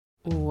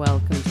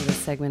Welcome to the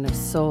segment of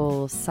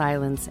Soul,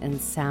 Silence, and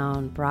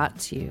Sound brought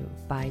to you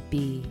by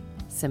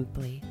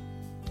BeSimply.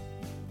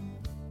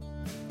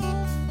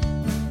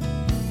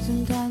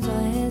 Sometimes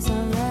my head's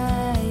not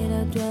right,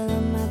 I dwell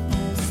on my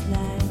past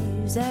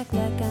lives, act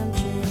like I'm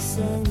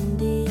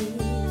transcending,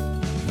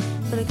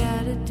 but I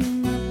gotta do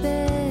my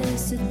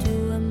best to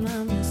do what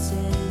mama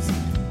says,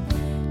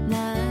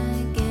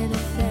 not get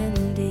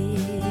offended.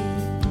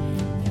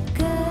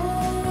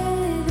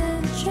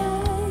 Gotta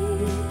try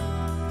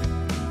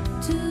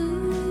to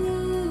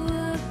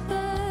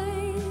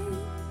abide.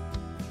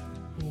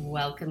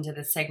 Welcome to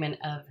the segment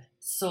of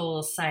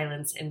Soul,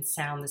 Silence, and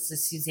Sound. This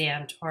is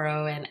Suzanne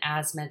Toro, and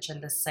as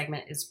mentioned, this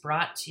segment is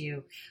brought to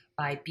you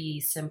by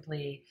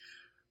BeSimply.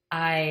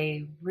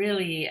 I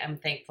really am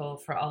thankful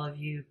for all of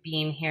you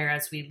being here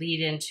as we lead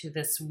into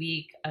this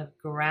week of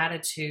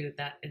gratitude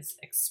that is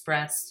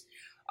expressed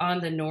on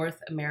the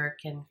North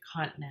American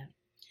continent.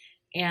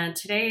 And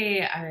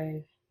today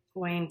I'm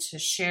going to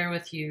share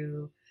with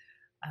you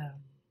a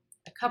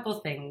couple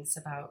things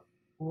about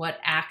what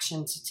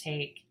action to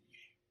take,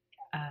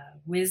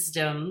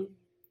 wisdom,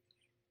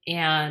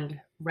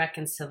 and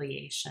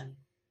reconciliation.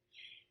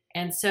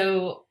 And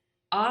so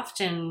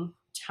oftentimes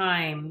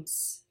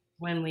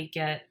when we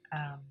get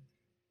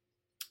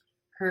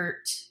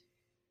hurt,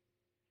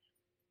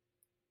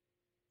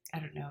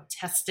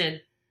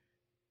 tested,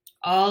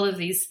 all of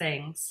these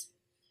things,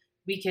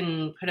 we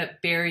can put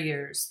up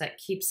barriers that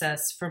keeps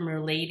us from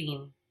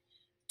relating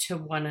to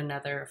one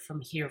another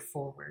from here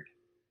forward.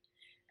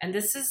 And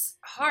this is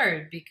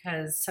hard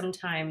because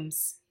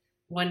sometimes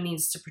one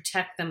needs to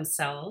protect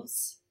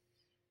themselves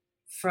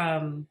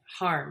from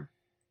harm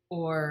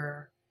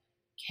or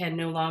can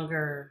no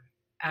longer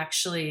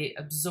actually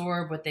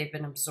absorb what they've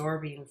been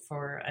absorbing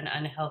for an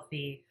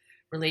unhealthy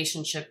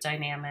relationship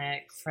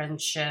dynamic,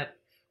 friendship,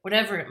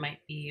 whatever it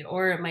might be.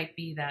 Or it might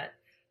be that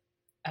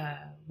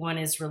one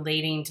is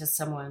relating to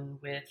someone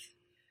with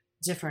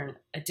different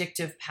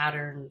addictive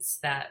patterns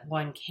that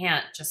one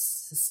can't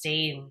just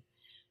sustain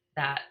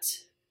that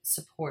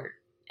support.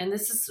 And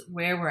this is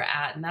where we're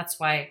at. And that's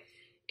why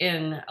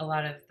in a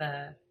lot of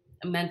the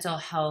mental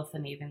health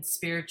and even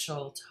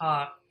spiritual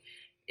talk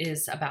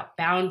is about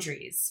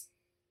boundaries.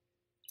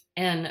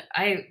 And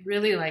I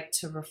really like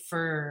to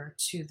refer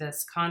to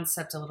this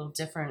concept a little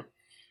different,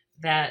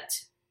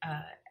 that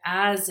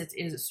as it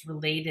is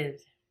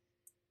related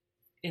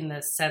in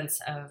the sense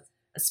of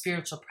a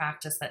spiritual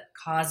practice that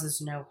causes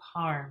no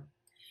harm,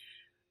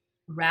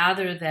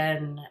 rather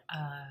than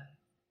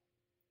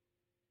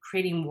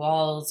creating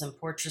walls and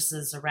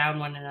fortresses around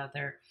one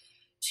another,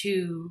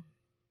 to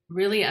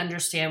really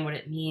understand what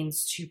it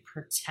means to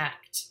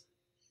protect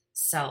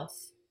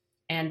self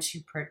and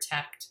to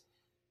protect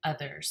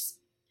others.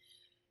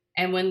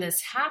 And when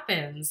this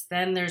happens,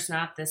 then there's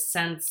not this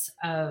sense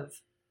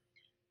of,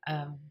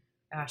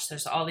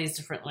 there's all these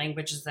different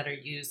languages that are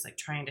used, like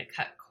trying to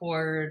cut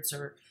cords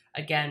or,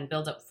 again,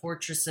 build up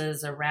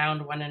fortresses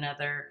around one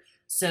another.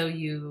 So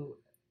you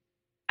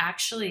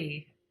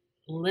actually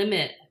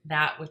limit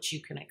that which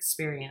you can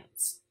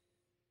experience.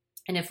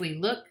 And if we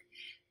look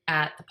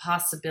at the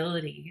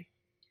possibility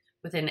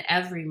within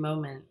every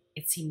moment,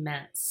 it's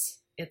immense,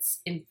 it's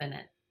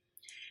infinite.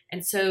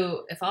 And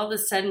so if all of a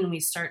sudden we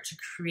start to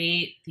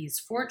create these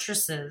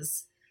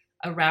fortresses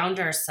around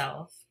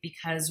ourselves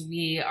because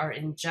we are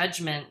in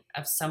judgment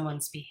of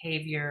someone's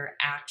behavior,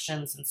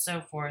 actions, and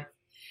so forth,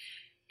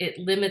 it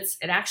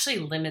actually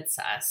limits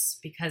us,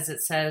 because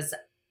it says,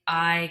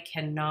 I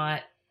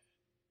cannot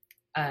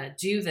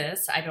do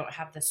this. I don't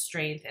have the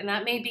strength. And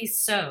that may be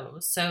so.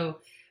 So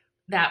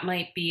that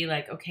might be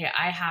like, okay,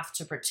 I have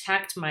to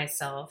protect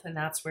myself. And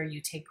that's where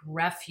you take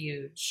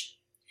refuge.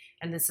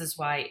 And this is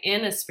why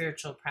in a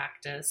spiritual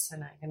practice,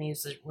 and I'm going to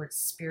use the word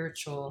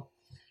spiritual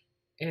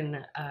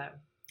in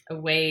a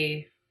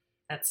way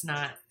that's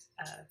not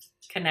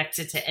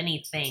connected to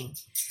anything,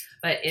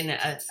 but in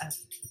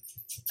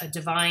a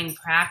divine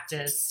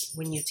practice,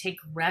 when you take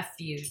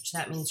refuge,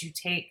 that means you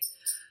take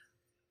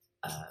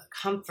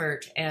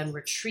comfort and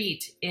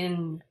retreat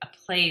in a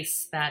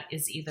place that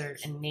is either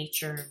in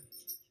nature,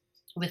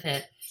 with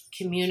a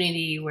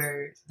community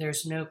where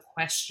there's no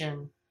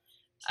question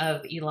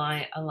of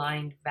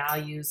aligned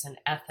values and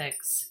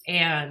ethics,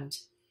 and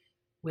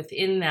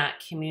within that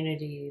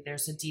community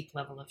there's a deep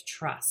level of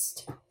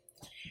trust.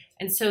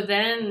 And so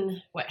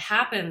then what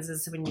happens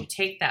is when you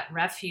take that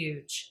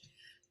refuge,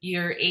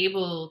 you're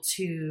able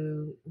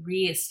to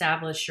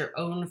reestablish your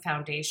own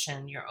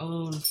foundation, your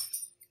own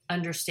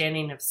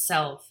understanding of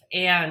self,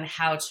 and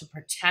how to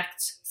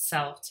protect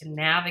self, to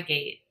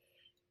navigate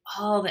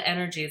all the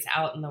energies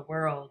out in the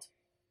world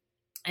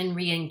and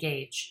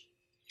re-engage.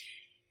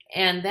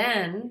 And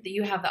then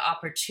you have the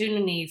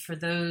opportunity for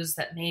those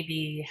that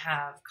maybe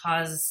have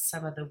caused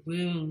some of the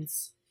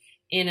wounds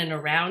in and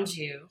around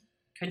you,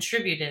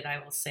 contributed, I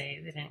will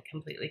say. They didn't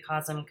completely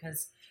cause them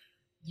because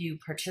you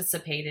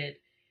participated.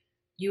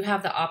 You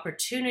have the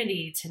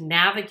opportunity to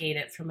navigate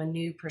it from a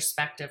new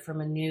perspective,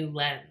 from a new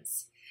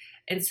lens.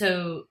 And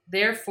so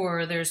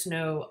therefore, there's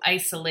no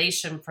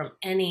isolation from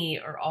any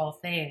or all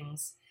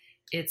things.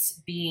 it's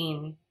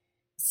being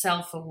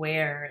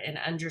self-aware and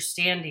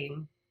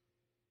understanding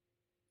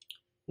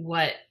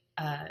what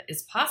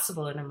is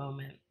possible in a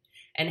moment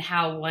and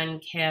how one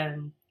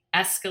can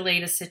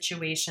escalate a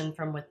situation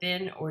from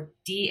within or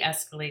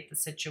de-escalate the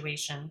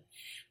situation.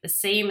 The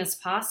same is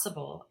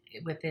possible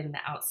within the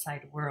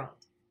outside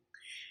world.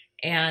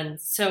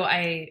 And so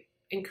I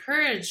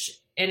encourage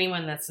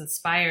anyone that's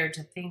inspired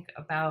to think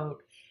about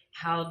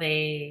how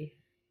they,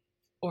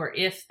 or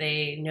if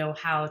they know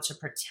how to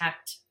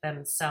protect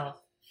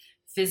themselves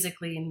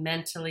physically,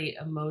 mentally,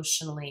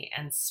 emotionally,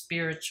 and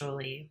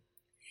spiritually.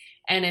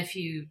 And if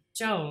you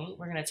don't,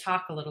 we're going to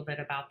talk a little bit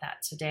about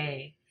that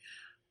today.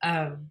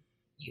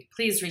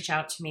 Please reach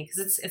out to me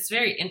because it's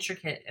very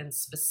intricate and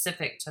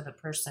specific to the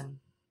person.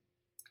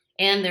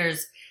 And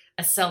there's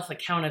a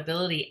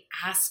self-accountability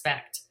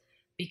aspect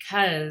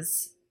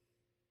because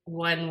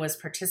one was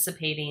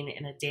participating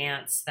in a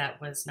dance that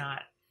was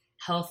not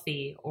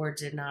healthy or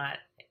did not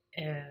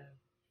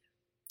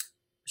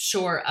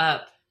shore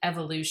up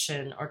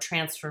evolution or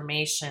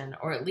transformation,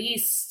 or at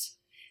least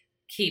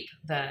keep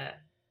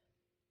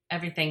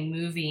everything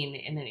moving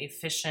in an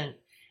efficient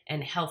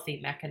and healthy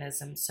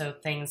mechanism so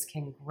things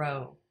can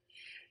grow.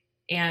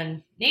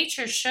 And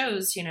nature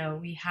shows,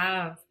 we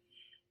have,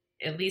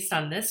 at least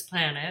on this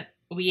planet,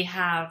 we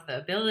have the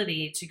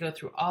ability to go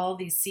through all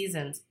these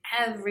seasons.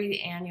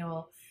 Every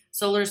annual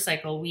solar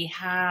cycle, we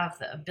have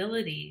the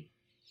ability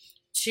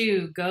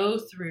to go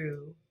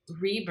through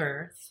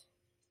rebirth,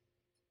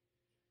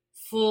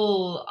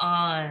 full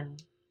on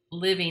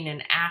living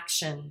in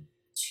action,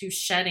 to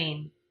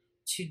shedding,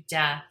 to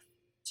death,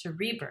 to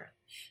rebirth.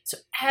 So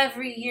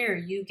every year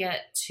you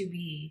get to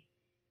be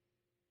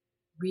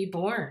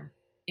reborn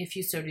if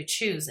you so to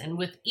choose. And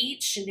with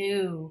each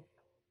new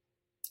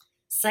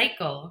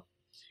cycle,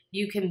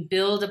 you can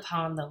build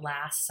upon the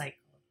last cycle.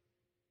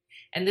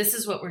 And this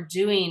is what we're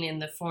doing in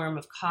the form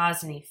of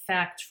cause and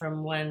effect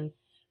from one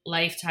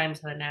lifetime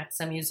to the next.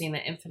 I'm using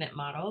the infinite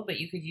model, but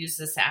you could use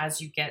this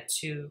as you get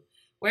to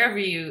wherever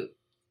you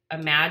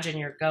imagine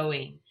you're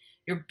going.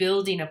 You're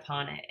building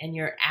upon it and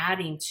you're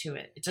adding to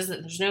it.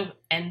 There's no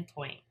end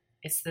point.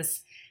 It's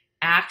this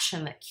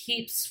action that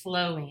keeps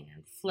flowing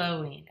and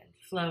flowing and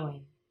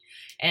flowing.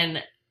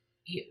 And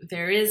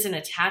there is an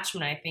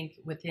attachment, I think,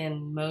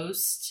 within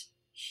most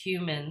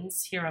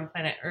humans here on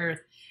planet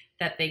Earth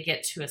that they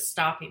get to a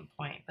stopping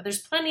point. But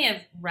there's plenty of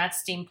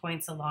resting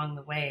points along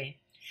the way.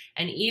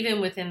 And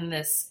even within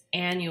this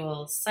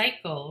annual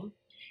cycle,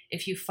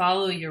 if you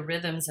follow your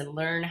rhythms and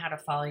learn how to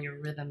follow your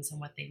rhythms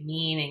and what they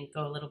mean and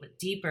go a little bit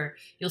deeper,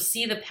 you'll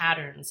see the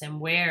patterns and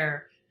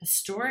where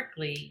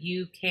historically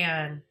you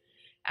can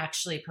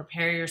actually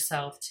prepare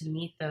yourself to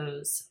meet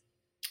those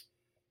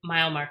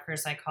mile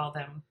markers, I call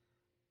them,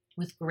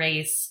 with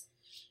grace,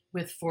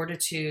 with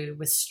fortitude,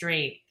 with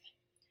strength,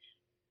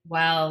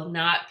 while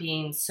not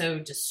being so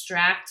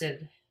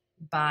distracted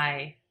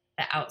by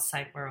the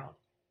outside world.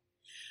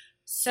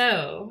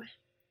 So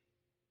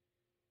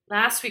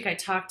last week I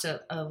talked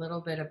a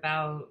little bit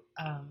about,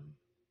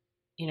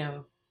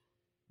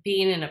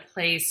 being in a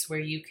place where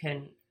you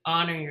can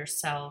honor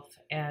yourself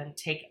and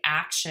take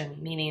action,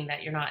 meaning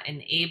that you're not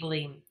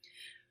enabling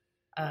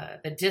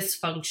the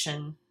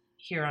dysfunction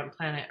here on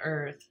planet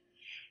Earth.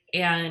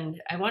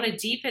 And I want to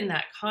deepen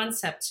that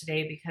concept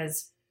today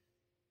because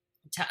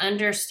to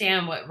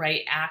understand what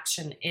right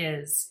action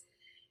is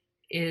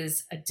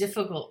a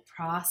difficult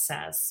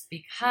process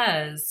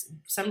because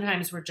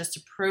sometimes we're just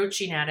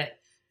approaching at it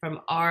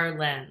from our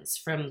lens,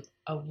 from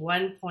a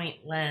one-point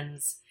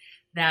lens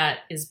that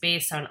is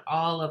based on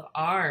all of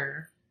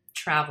our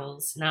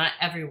travels, not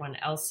everyone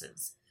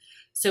else's.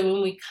 So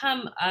when we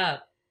come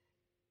up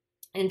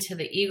into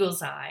the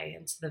eagle's eye,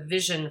 into the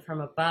vision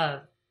from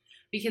above,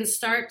 we can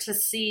start to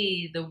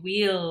see the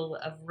wheel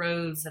of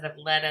roads that have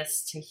led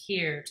us to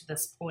here, to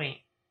this point.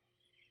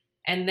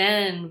 And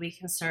then we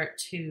can start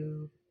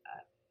to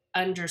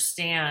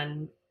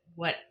understand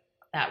what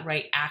that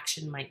right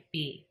action might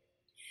be.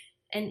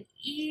 And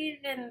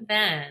even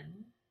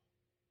then,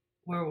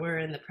 where we're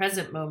in the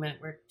present moment,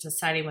 we're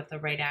deciding what the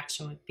right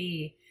action would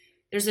be.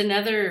 There's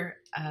another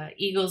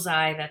eagle's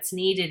eye that's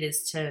needed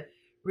is to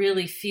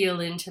really feel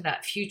into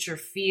that future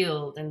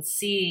field and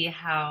see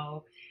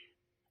how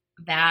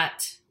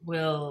that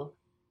will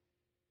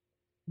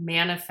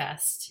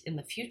manifest in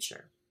the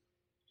future.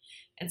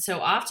 And so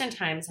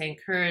oftentimes I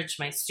encourage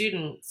my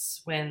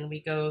students when we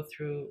go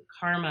through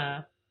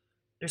karma,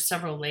 there's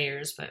several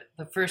layers, but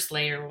the first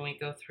layer when we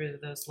go through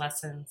those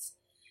lessons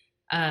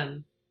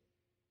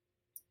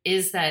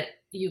is that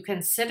you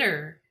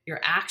consider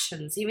your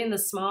actions, even the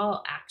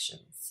small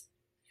actions,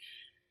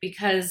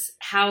 because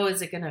how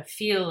is it going to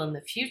feel in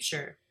the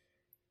future?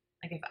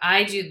 Like if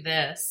I do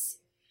this,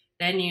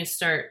 then you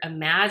start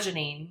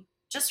imagining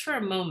just for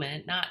a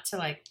moment, not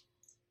to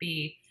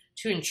be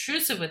too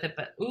intrusive with it,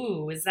 but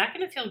is that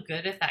going to feel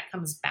good if that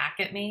comes back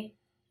at me?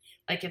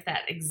 Like if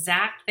that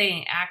exact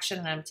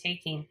action that I'm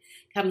taking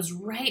comes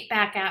right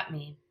back at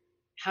me,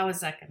 how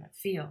is that going to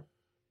feel?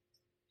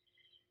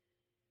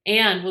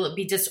 And will it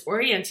be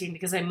disorienting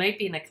because I might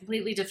be in a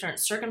completely different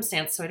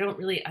circumstance, so I don't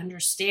really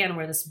understand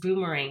where this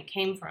boomerang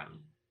came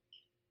from?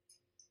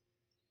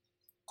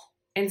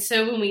 And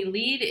so when we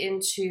lead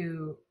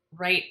into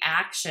right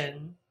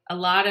action, a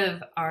lot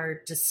of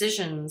our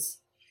decisions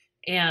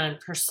and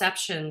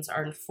perceptions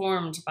are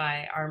informed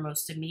by our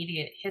most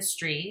immediate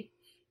history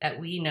that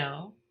we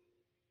know.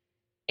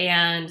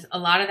 And a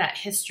lot of that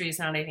history is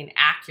not even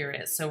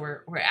accurate. So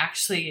we're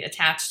actually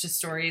attached to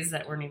stories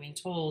that weren't even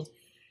told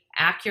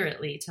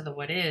accurately to the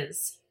what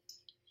is.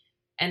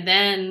 And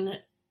then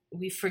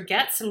we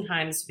forget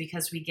sometimes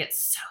because we get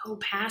so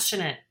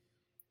passionate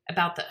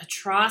about the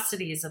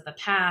atrocities of the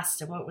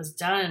past and what was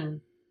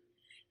done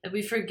that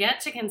we forget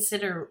to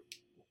consider,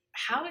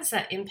 how is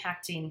that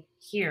impacting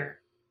here?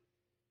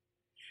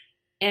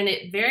 And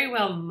it very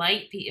well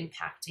might be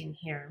impacting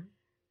here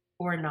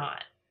or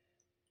not.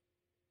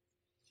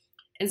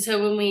 And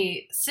so when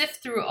we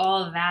sift through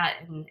all of that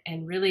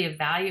and really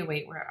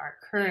evaluate where our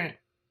current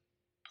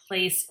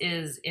place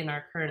is in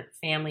our current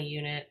family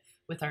unit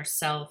with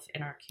ourself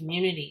and our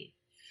community,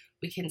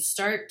 we can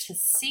start to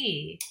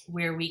see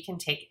where we can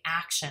take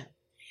action.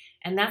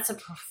 And that's a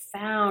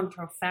profound,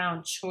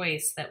 profound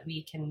choice that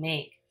we can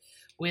make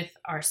with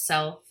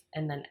ourselves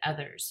and then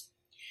others.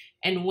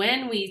 And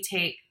when we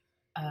take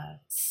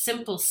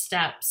simple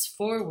steps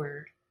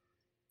forward,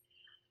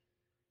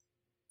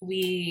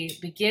 we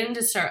begin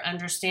to start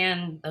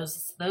understand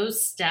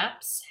those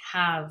steps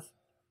have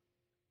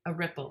a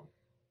ripple.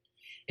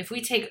 If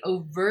we take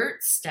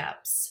overt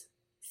steps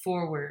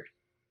forward,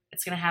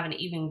 it's going to have an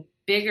even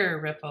bigger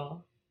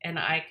ripple, and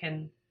I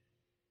can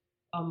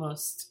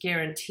almost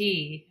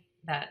guarantee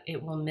that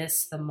it will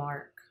miss the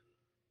mark.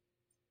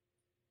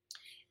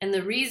 And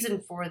the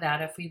reason for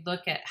that, if we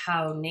look at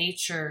how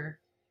nature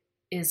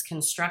is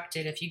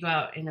constructed, if you go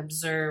out and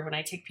observe, when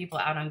I take people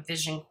out on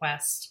vision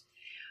quest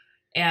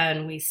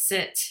and we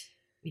sit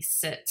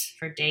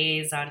for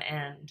days on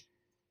end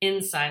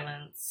in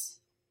silence,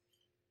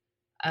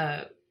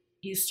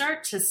 you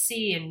start to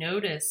see and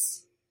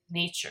notice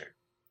nature,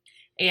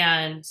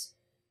 and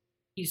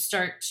you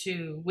start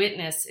to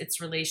witness its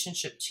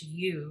relationship to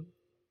you,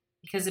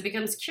 because it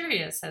becomes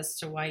curious as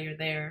to why you're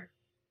there.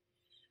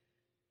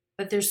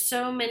 But there's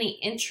so many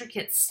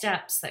intricate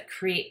steps that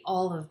create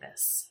all of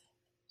this.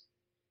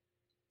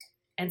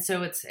 And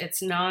so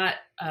it's not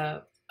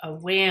a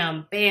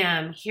wham,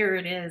 bam, here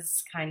it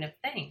is kind of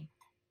thing.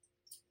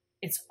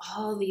 It's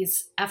all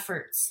these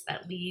efforts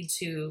that lead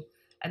to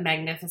a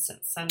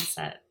magnificent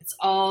sunset. It's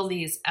all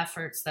these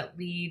efforts that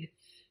lead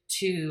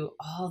to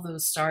all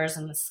those stars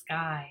in the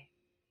sky.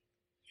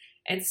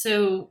 And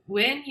so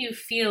when you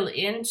feel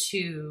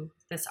into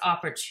this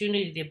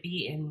opportunity to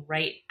be in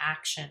right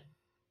action,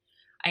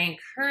 I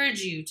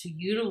encourage you to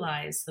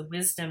utilize the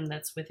wisdom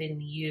that's within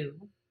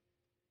you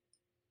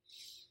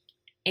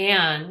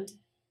and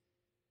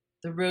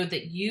the road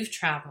that you've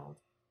traveled,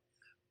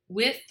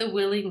 with the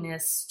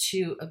willingness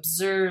to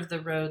observe the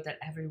road that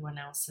everyone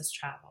else has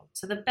traveled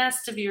to the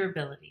best of your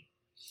ability.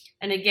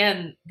 And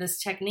again,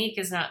 this technique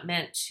is not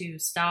meant to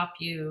stop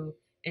you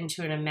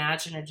into an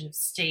imaginative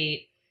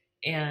state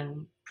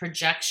and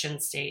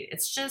projection state.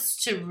 It's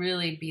just to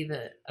really be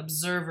the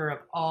observer of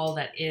all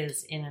that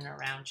is in and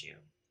around you.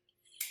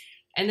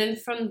 And then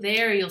from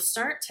there, you'll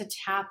start to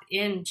tap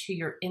into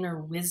your inner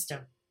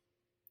wisdom.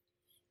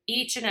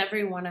 Each and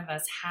every one of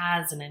us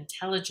has an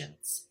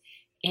intelligence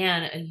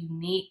and a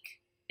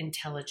unique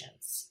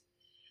intelligence.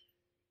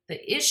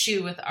 The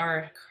issue with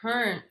our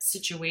current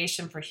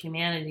situation for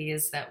humanity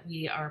is that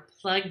we are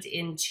plugged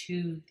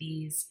into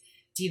these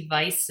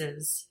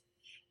devices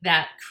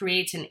that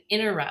create an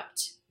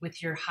interrupt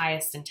with your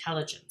highest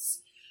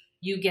intelligence.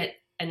 You get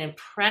an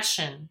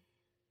impression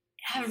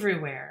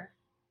everywhere,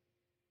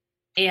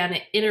 and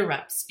it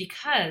interrupts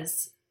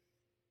because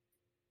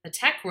the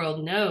tech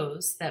world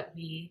knows that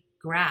we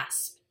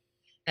grasp,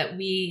 that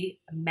we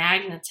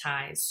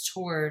magnetize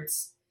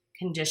towards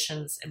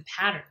conditions and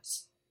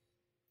patterns.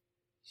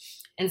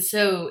 And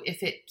so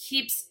if it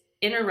keeps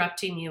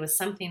interrupting you with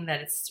something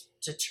that it's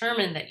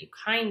determined that you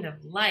kind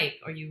of like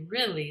or you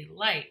really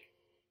like,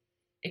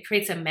 it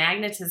creates a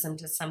magnetism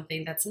to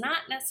something that's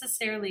not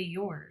necessarily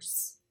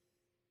yours.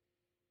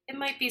 It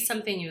might be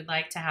something you'd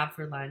like to have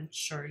for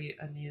lunch or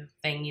a new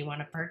thing you want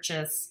to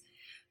purchase,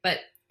 but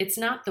it's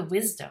not the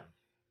wisdom.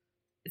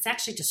 It's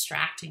actually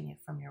distracting you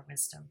from your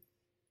wisdom.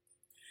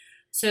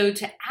 So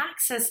to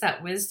access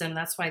that wisdom,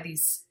 that's why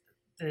these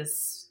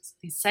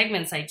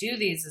segments, I do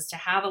these, is to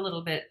have a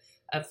little bit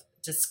of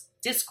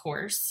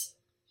discourse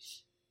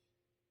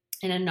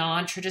in a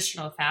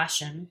non-traditional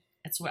fashion.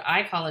 It's what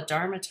I call a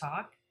Dharma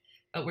talk,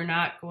 but we're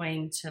not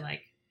going to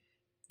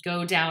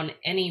go down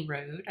any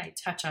road. I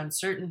touch on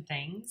certain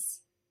things,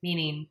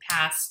 meaning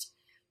past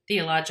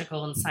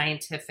theological and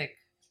scientific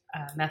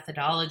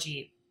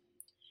methodology.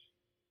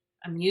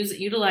 I'm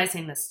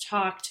utilizing this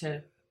talk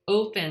to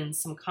open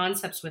some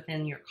concepts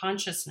within your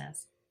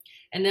consciousness.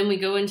 And then we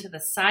go into the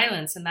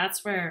silence, and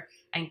that's where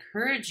I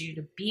encourage you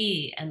to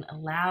be and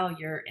allow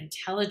your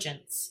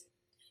intelligence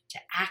to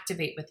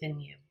activate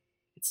within you.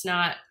 It's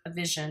not a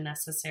vision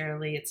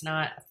necessarily. It's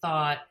not a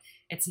thought.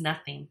 It's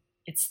nothing.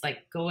 It's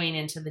like going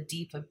into the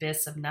deep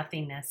abyss of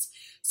nothingness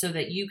so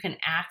that you can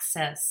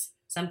access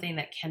something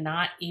that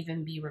cannot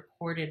even be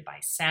recorded by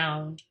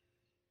sound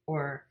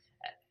or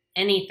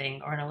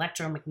anything, or an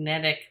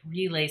electromagnetic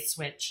relay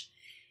switch.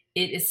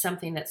 It is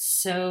something that's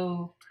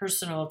so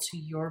personal to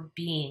your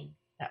being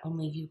that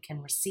only you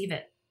can receive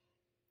it.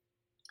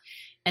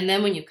 And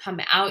then when you come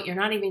out, you're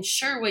not even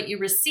sure what you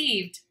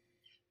received,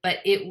 but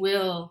it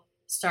will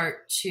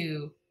start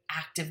to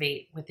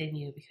activate within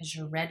you because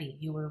you're ready.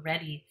 You were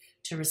ready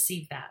to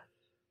receive that.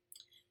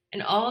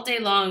 And all day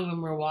long when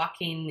we're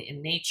walking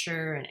in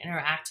nature and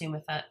interacting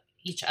with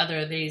each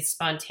other, these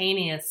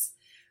spontaneous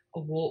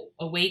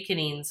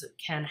awakenings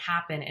can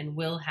happen and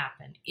will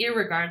happen,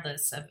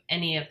 irregardless of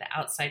any of the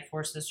outside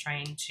forces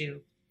trying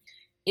to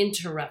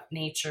interrupt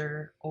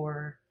nature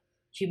or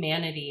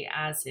humanity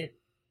as it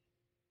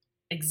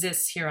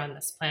exists here on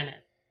this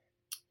planet.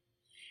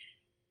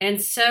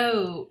 And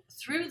so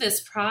through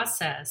this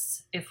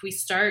process, if we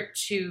start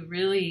to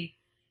really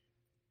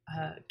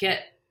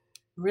get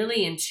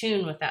really in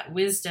tune with that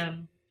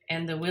wisdom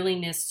and the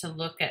willingness to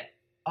look at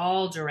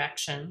all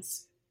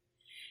directions,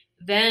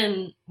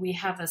 then we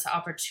have this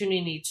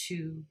opportunity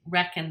to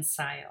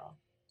reconcile.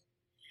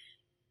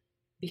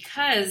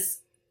 Because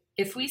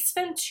if we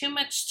spend too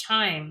much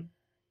time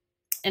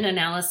in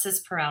analysis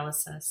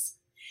paralysis,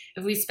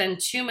 if we spend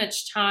too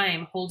much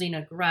time holding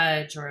a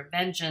grudge or a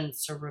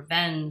vengeance or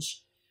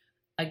revenge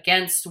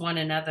against one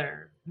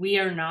another, we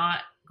are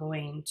not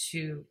going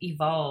to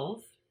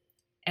evolve,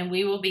 and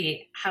we will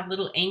have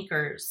little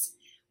anchors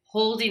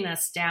holding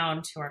us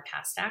down to our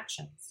past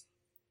actions.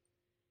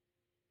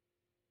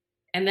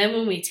 And then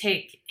when we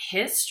take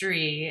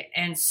history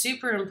and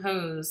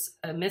superimpose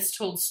a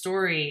mistold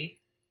story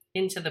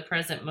into the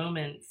present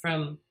moment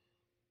from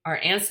our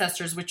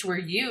ancestors, which were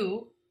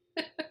you,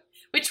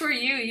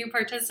 you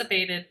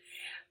participated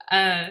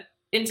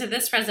into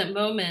this present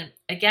moment,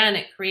 again,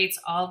 it creates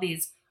all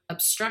these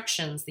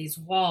obstructions, these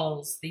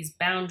walls, these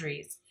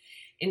boundaries.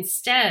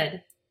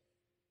 Instead,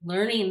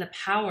 learning the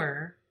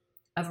power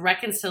of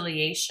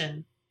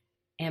reconciliation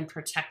and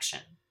protection.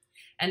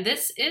 And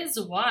this is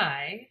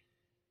why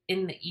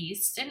in the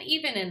East and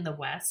even in the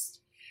West,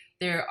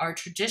 there are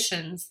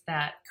traditions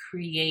that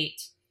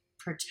create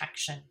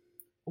protection,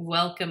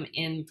 welcome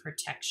in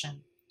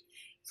protection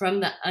from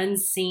the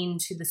unseen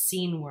to the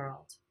seen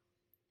world.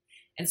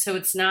 And so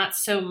it's not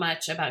so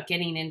much about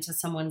getting into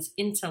someone's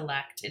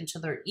intellect, into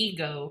their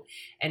ego,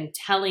 and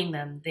telling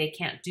them they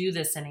can't do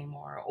this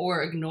anymore,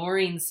 or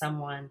ignoring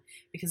someone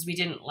because we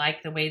didn't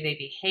like the way they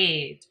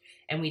behaved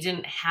and we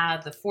didn't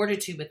have the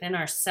fortitude within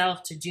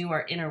ourselves to do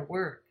our inner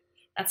work.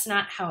 That's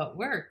not how it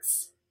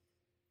works.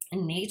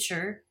 In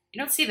nature, you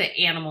don't see the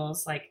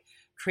animals like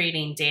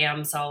creating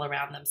dams all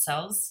around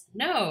themselves.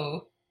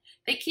 No,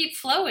 they keep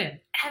flowing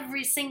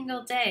every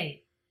single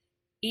day.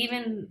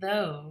 Even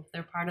though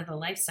they're part of the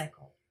life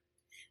cycle,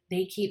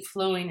 they keep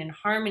flowing in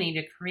harmony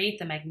to create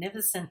the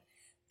magnificent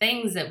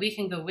things that we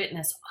can go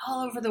witness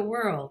all over the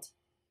world.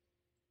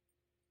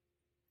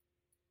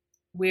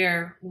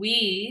 Where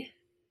we,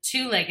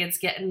 two-leggeds,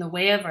 get in the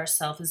way of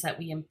ourselves is that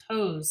we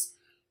impose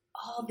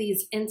all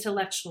these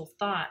intellectual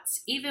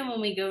thoughts. Even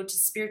when we go to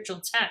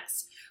spiritual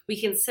texts, we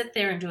can sit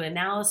there and do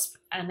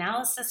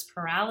analysis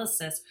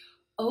paralysis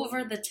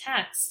over the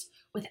text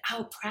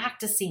without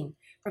practicing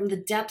from the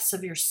depths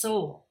of your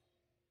soul.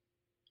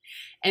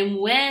 And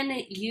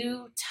when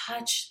you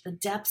touch the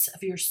depths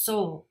of your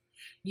soul,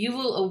 you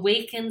will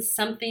awaken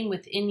something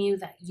within you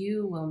that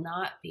you will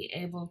not be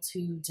able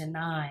to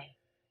deny.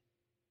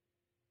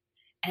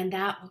 And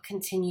that will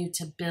continue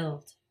to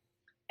build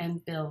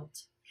and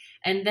build.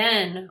 And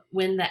then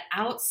when the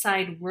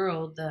outside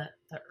world, the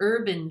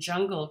urban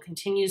jungle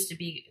continues to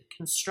be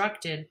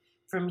constructed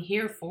from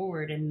here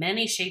forward in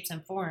many shapes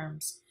and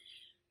forms,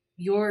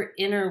 your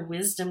inner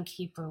wisdom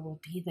keeper will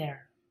be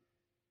there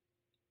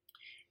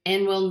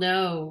and will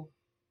know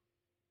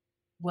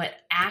what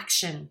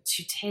action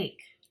to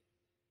take.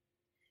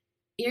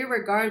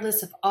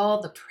 Irregardless of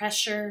all the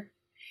pressure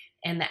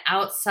and the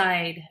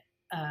outside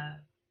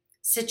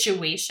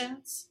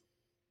situations,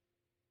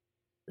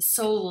 the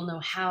soul will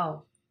know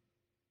how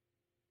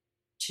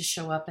to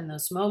show up in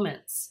those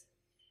moments.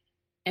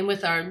 And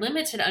with our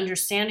limited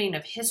understanding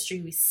of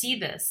history, we see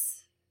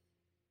this,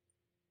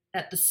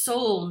 that the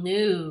soul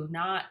knew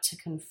not to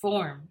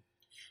conform,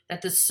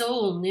 that the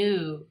soul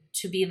knew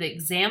to be the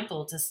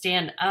example, to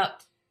stand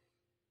up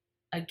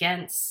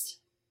against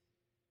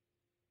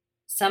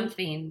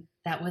something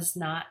that was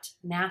not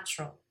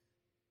natural.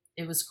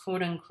 It was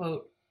quote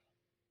unquote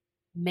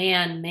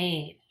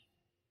man-made.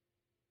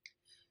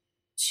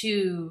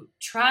 To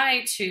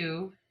try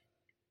to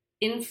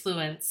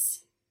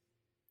influence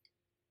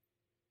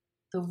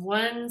the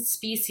one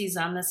species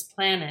on this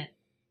planet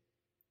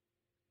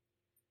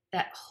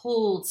that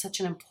holds such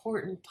an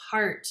important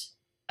part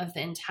of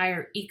the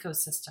entire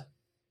ecosystem.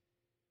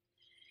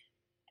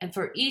 And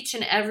for each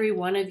and every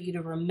one of you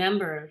to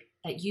remember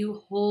that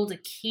you hold a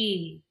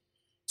key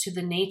to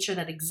the nature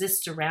that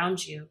exists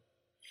around you,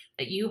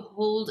 that you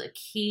hold a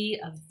key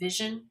of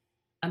vision,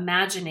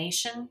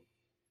 imagination,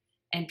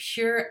 and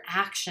pure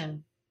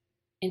action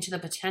into the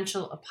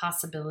potential of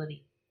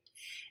possibility.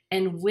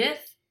 And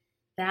with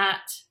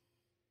that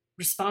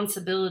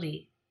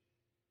responsibility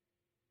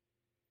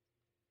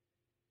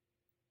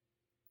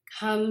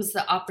comes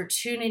the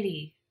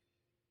opportunity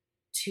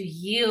to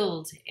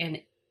yield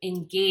and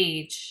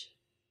engage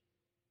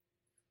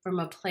from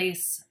a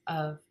place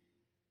of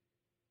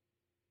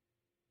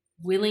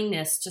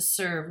willingness to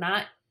serve,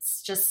 not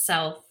just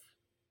self,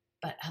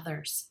 but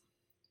others.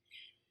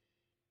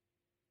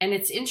 And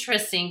it's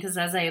interesting because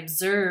as I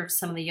observe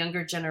some of the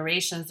younger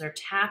generations, they're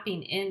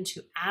tapping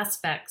into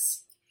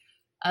aspects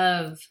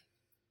of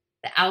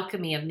the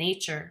alchemy of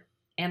nature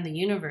and the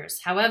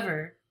universe.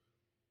 However,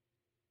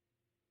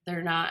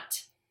 they're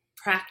not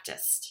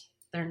practiced.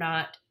 They're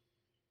not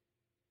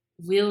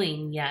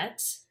willing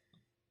yet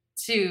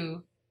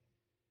to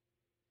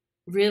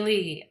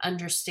really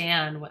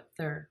understand what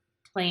they're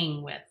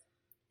playing with.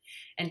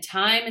 And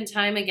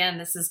time again,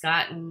 this has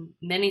gotten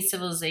many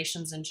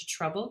civilizations into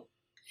trouble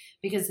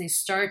because they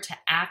start to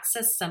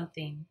access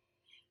something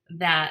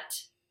that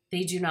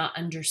they do not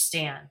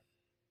understand.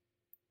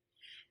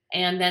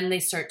 And then they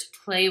start to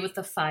play with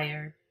the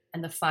fire,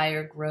 and the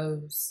fire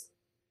grows.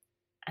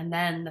 And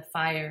then the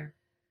fire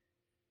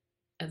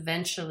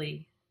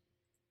eventually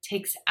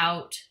takes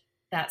out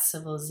that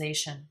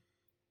civilization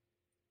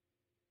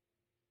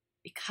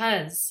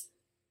because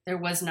there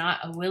was not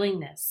a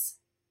willingness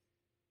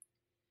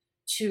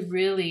to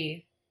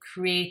really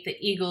create the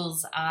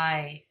eagle's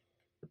eye,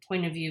 the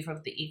point of view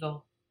of the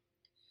eagle,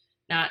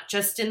 not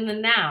just in the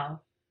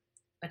now,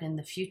 but in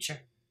the future.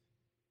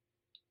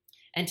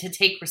 And to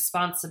take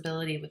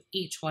responsibility with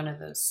each one of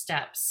those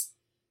steps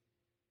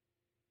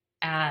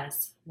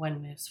as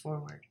one moves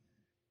forward.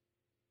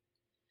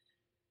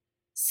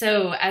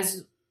 So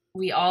as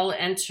we all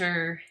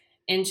enter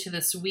into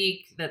this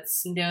week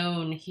that's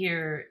known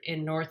here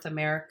in North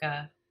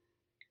America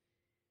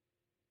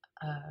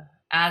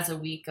as a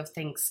week of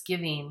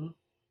Thanksgiving,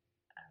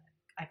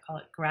 I call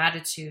it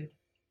gratitude.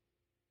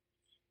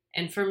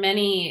 And for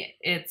many,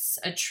 it's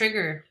a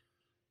trigger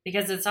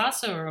because it's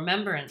also a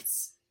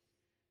remembrance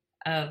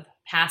of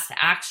past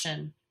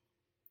action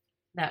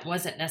that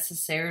wasn't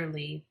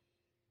necessarily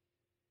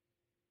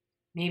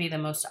maybe the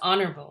most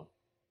honorable,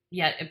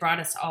 yet it brought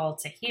us all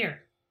to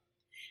here.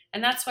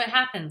 And that's what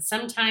happens.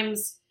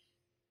 Sometimes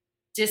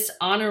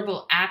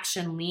dishonorable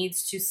action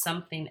leads to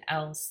something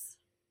else,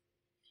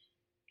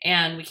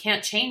 and we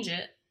can't change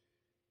it.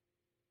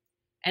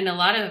 And a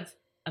lot of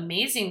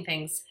amazing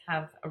things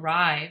have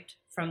arrived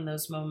from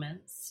those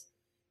moments,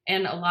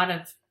 and a lot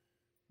of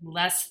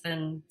less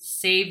than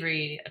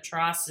savory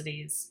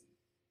atrocities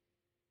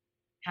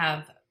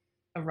have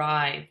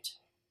arrived.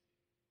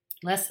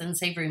 Less than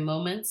savory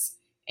moments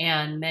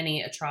and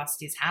many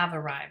atrocities have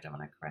arrived. I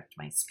want to correct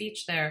my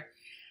speech there.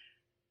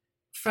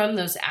 From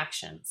those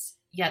actions.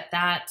 Yet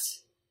that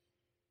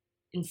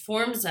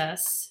informs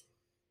us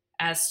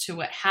as to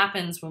what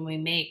happens when we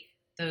make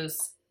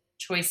those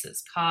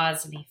choices,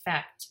 cause and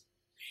effect.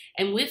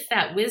 And with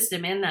that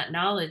wisdom and that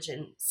knowledge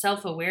and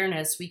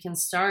self-awareness, we can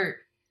start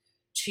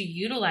to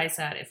utilize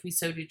that if we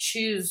so do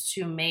choose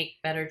to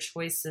make better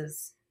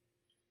choices.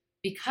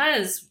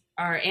 Because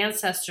our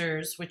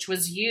ancestors, which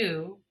was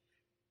you,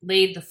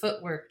 laid the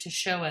footwork to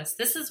show us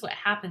this is what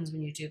happens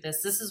when you do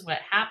this. This is what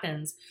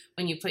happens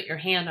when you put your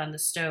hand on the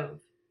stove.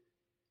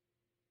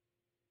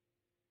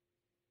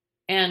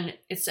 And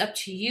it's up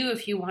to you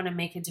if you want to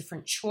make a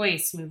different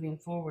choice moving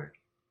forward.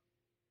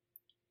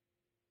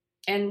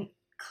 And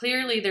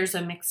clearly there's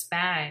a mixed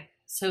bag,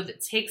 so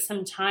it takes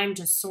some time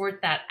to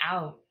sort that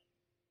out.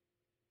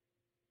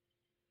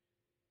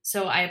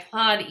 So I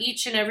applaud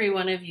each and every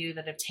one of you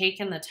that have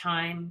taken the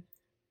time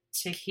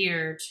to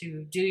hear,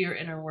 to do your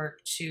inner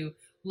work, to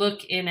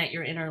look in at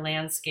your inner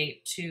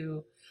landscape,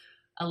 to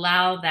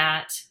allow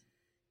that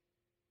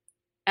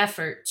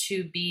effort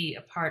to be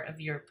a part of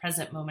your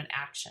present moment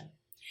action.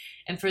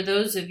 And for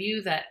those of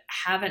you that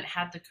haven't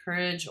had the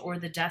courage or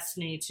the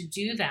destiny to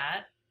do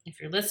that,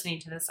 if you're listening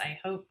to this, I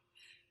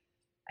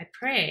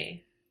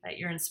pray that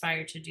you're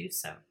inspired to do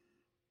so.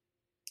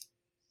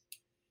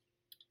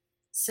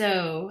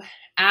 So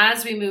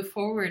as we move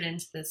forward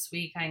into this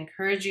week, I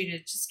encourage you to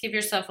just give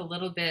yourself a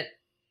little bit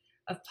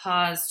of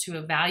pause to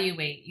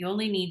evaluate. You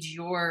only need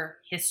your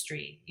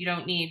history. You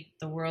don't need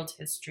the world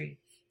history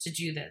to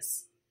do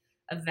this.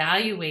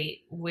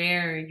 Evaluate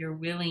where you're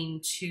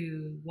willing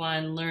to,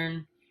 one,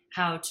 learn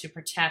how to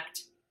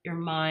protect your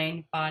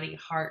mind, body,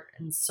 heart,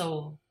 and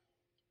soul.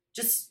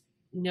 Just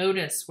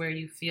notice where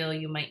you feel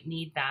you might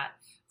need that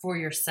for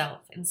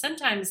yourself. And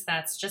sometimes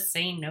that's just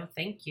saying no,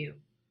 thank you.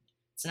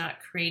 It's not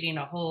creating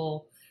a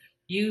whole,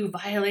 you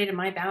violated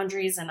my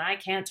boundaries and I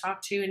can't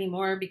talk to you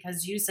anymore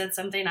because you said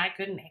something I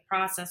couldn't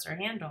process or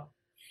handle.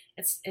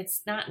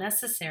 It's not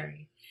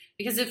necessary.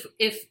 Because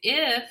if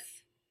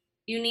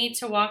you need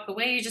to walk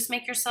away, you just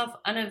make yourself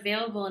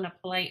unavailable in a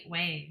polite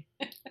way.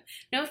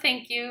 No,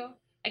 thank you.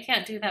 I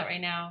can't do that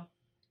right now.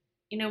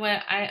 You know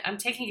what? I'm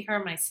taking care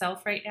of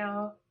myself right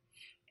now.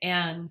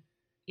 And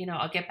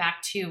I'll get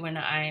back to you when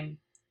I'm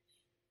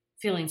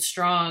feeling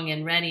strong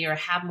and ready or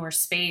have more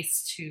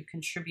space to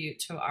contribute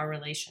to our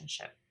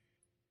relationship.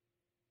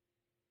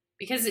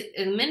 Because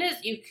the minute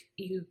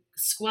you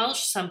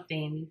squelch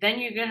something, then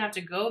you're going to have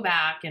to go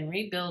back and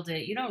rebuild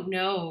it. You don't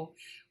know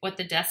what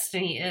the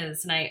destiny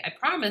is. And I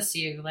promise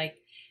you, like,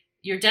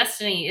 your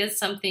destiny is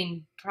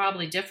something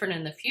probably different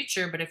in the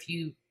future. But if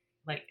you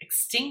like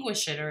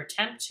extinguish it or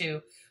attempt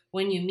to,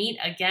 when you meet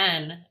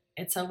again,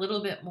 it's a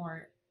little bit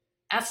more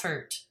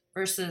effort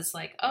versus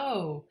like,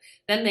 oh,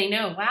 then they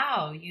know,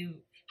 wow,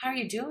 how are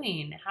you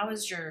doing? How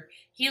is your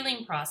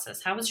healing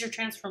process? How is your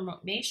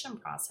transformation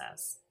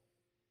process?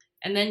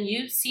 And then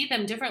you see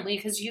them differently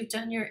because you've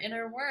done your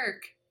inner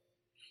work.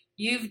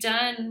 You've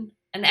done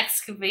an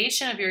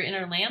excavation of your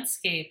inner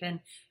landscape,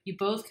 and you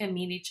both can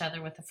meet each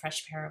other with a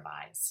fresh pair of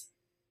eyes.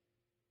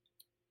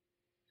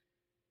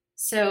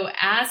 So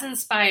as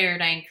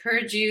inspired, I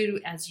encourage you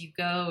as you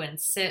go and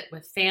sit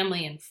with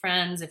family and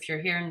friends, if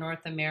you're here in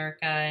North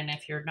America, and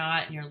if you're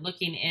not and you're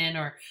looking in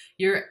or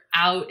you're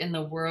out in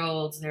the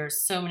world,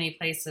 there's so many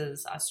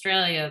places,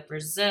 Australia,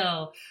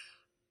 Brazil,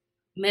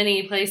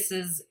 many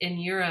places in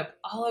Europe,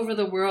 all over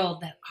the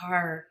world that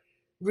are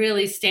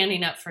really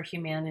standing up for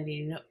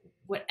humanity.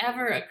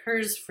 Whatever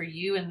occurs for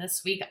you in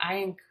this week, I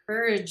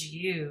encourage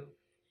you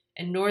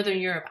in Northern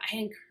Europe, I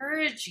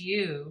encourage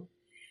you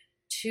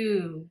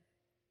to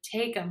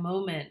take a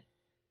moment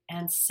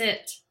and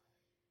sit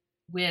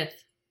with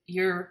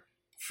your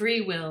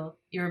free will,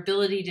 your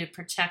ability to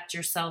protect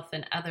yourself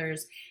and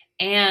others,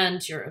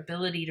 and your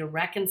ability to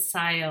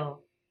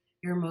reconcile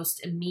your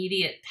most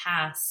immediate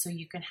past so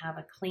you can have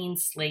a clean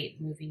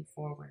slate moving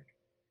forward.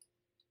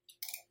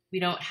 We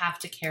don't have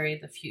to carry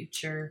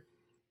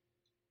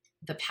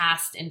the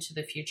past into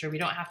the future. We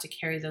don't have to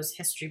carry those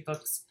history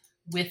books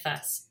with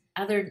us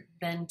other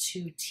than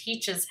to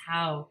teach us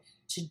how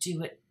to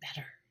do it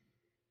better.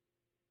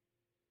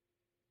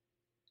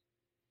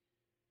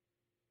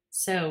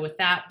 So with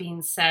that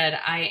being said,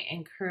 I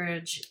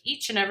encourage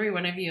each and every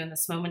one of you in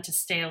this moment to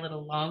stay a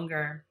little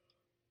longer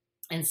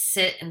and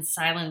sit in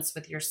silence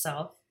with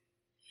yourself.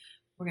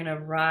 We're going to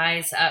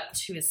rise up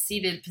to a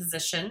seated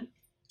position.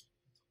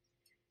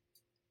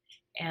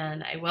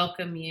 And I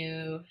welcome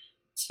you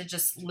to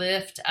just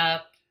lift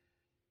up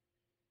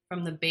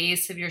from the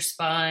base of your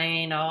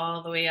spine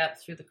all the way up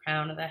through the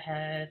crown of the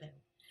head, and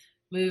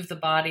move the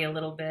body a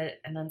little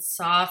bit, and then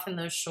soften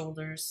those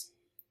shoulders.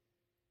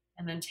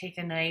 And then take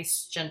a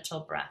nice,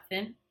 gentle breath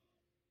in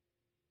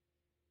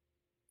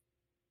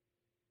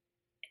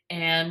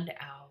and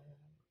out.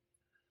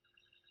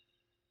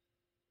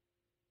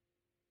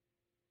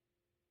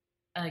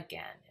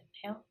 Again,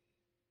 inhale.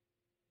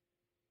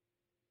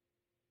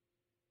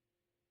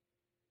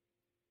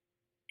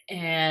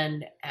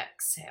 And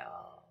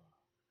exhale.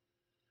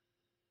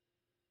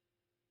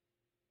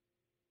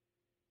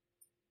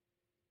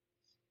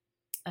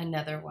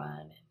 Another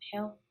one,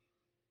 inhale.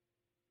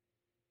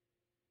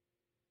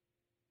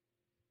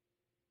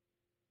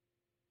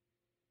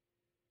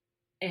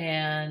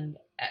 And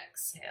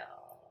exhale.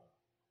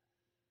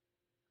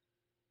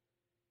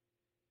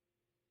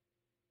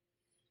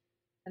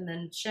 And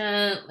then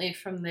gently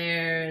from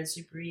there, as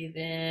you breathe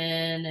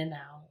in and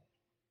out,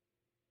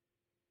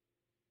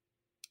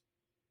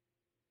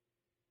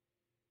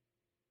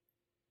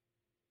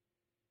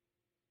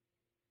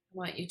 I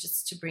want you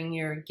just to bring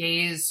your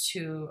gaze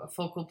to a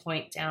focal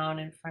point down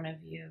in front of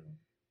you.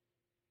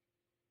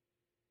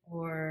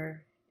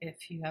 Or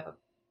if you have a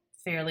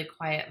fairly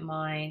quiet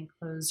mind,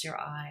 close your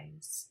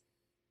eyes.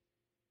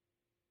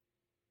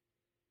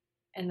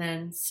 And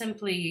then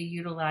simply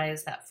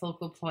utilize that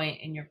focal point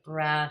in your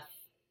breath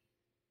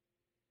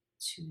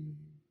to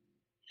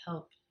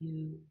help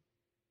you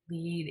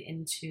lead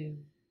into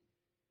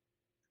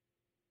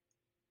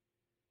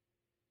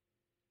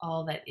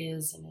all that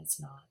is and is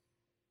not.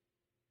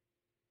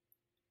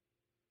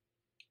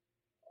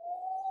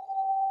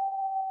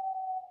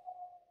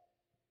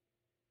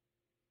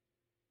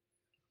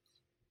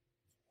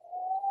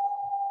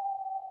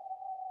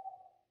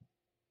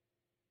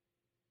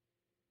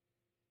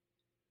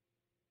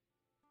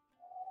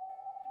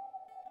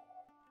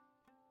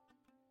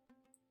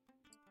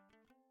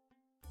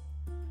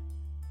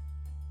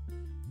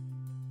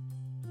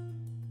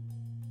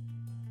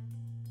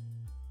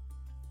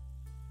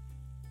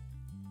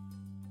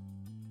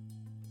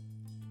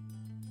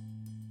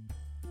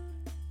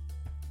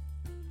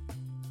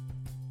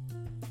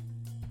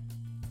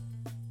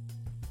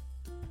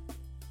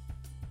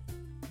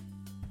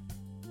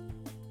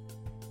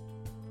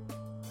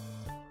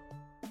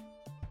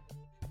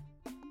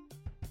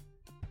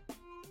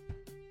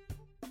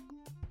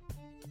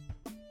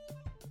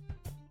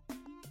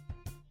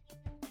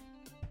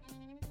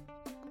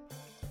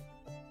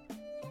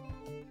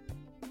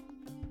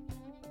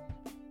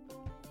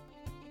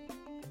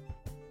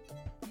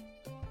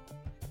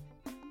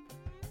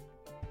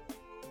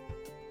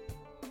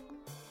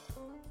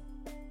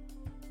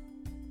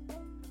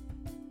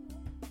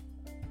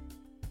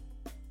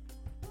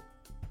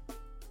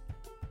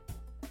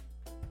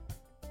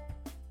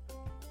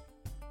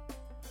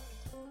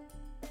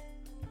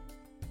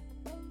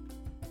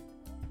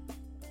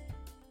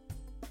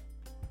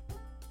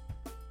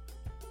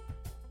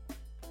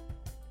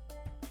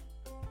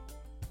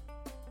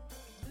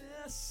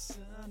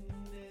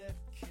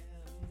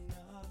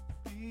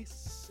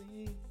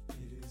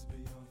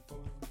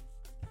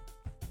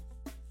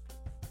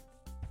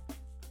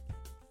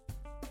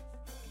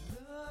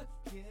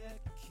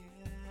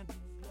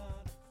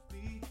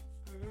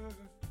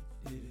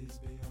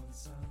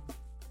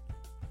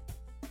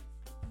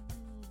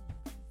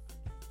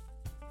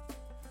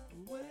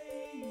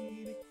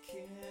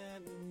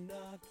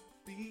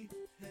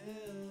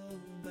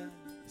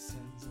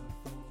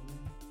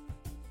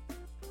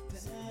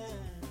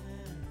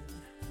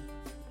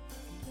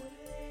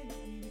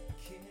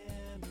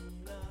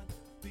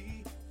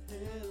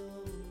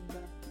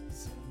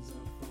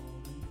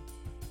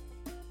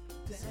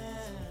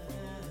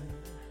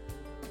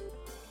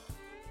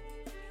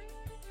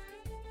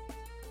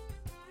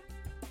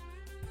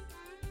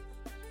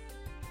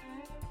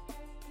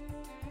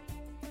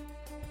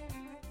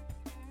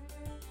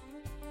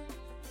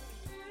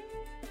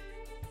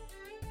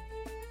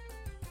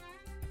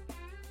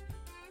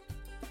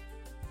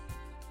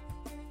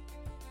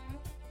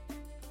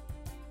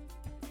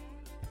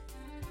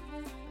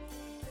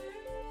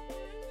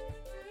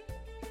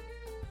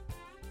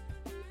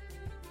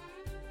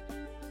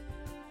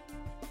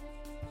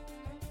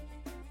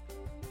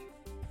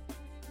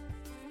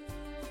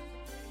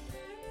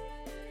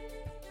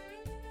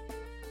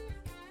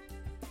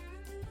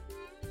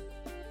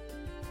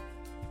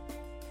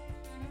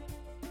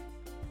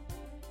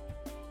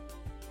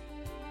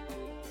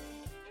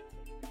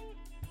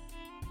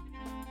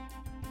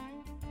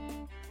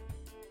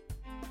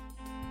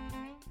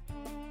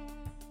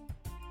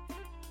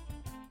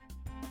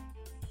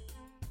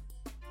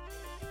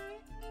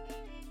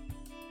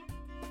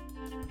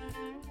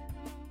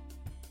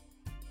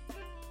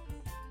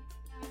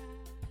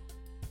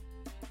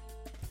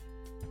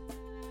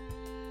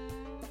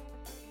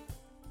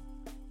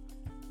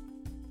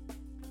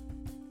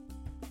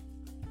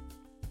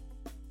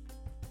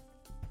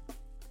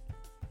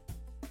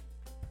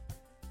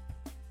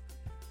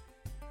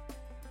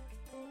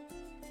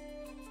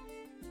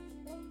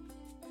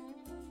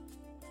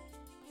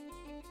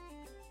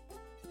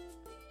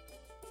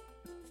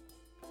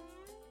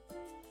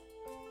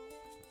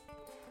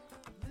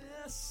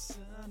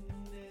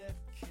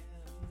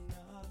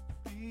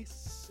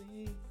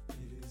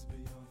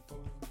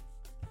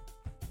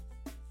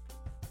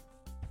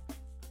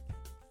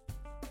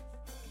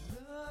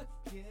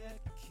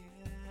 it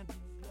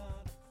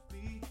cannot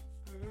be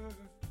heard.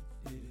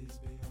 It is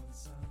beyond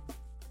sound.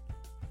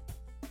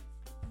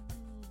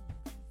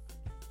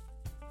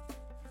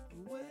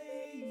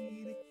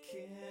 Wait, it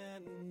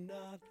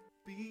cannot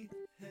be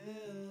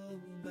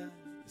held back.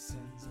 The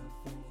sands are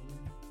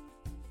falling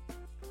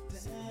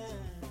down.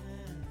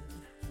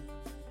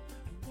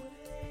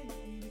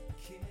 Wait, it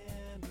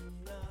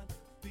cannot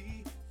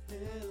be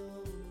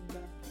held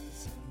back. The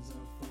sands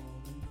are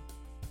falling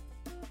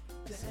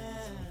down.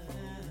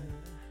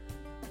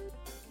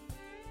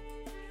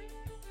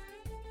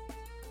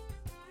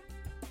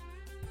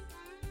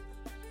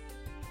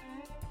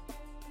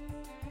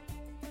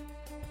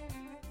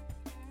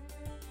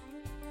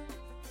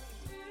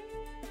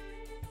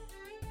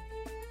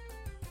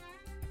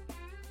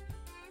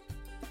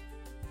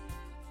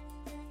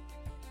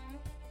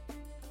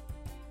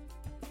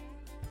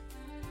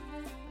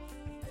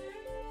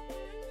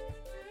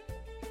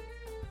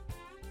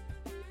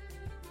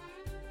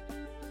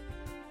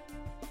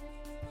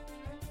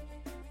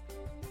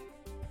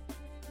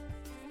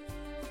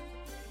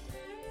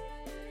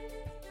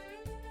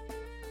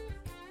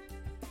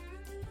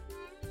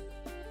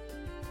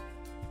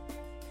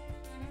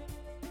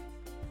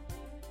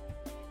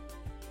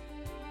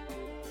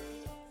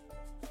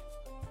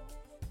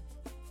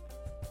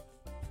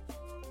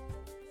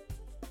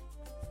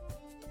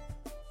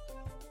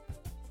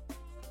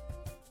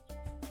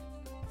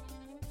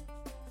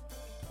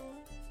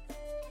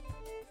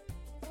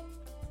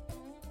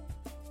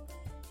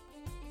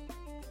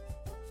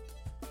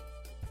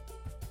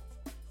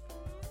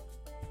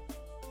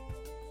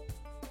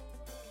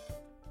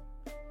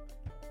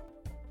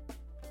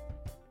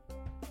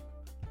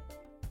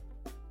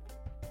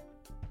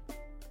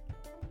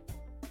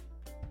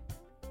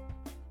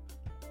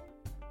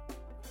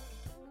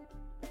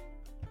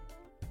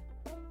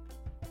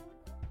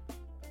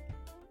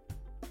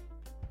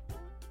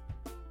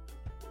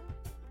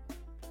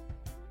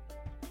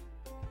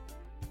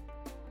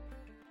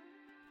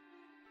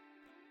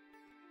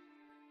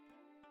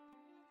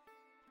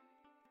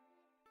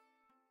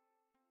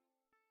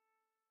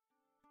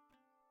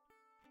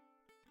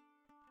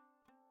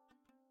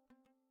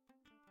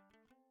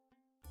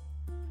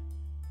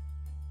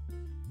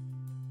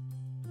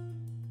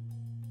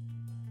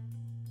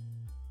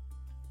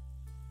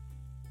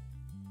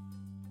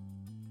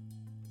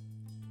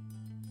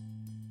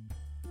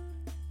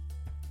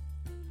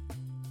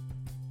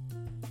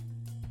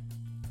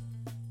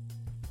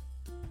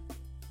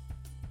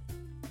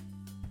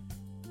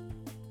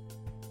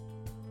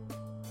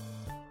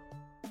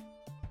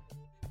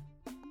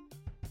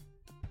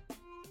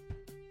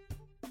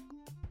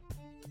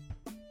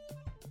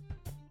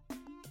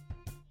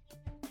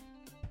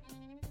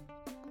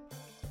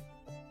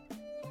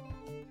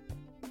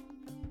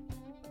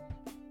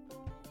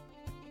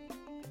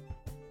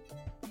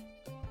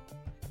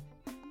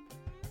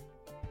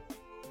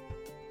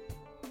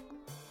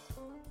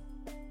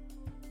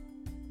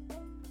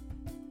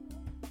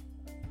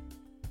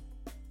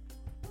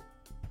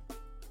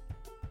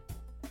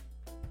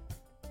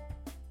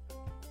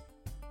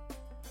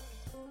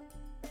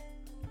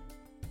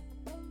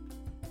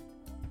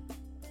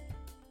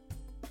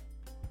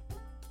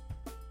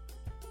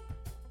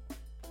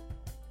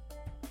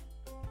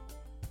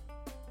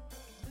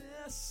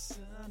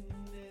 Listen,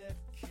 it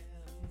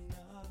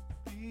cannot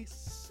be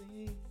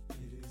seen.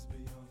 It is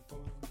beyond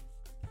form.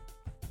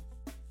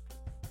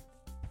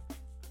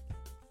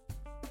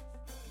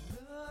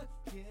 Look,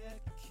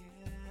 it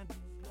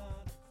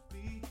cannot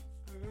be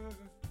heard.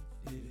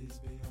 It is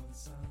beyond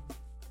sound.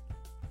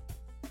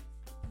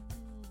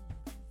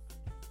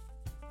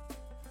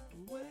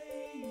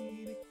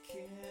 Wait, it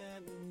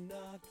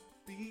cannot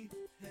be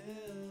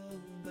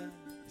held back.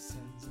 The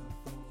sands are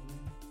falling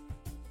down.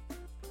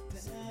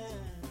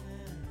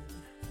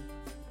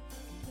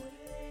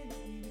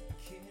 Wait, it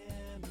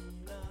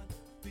cannot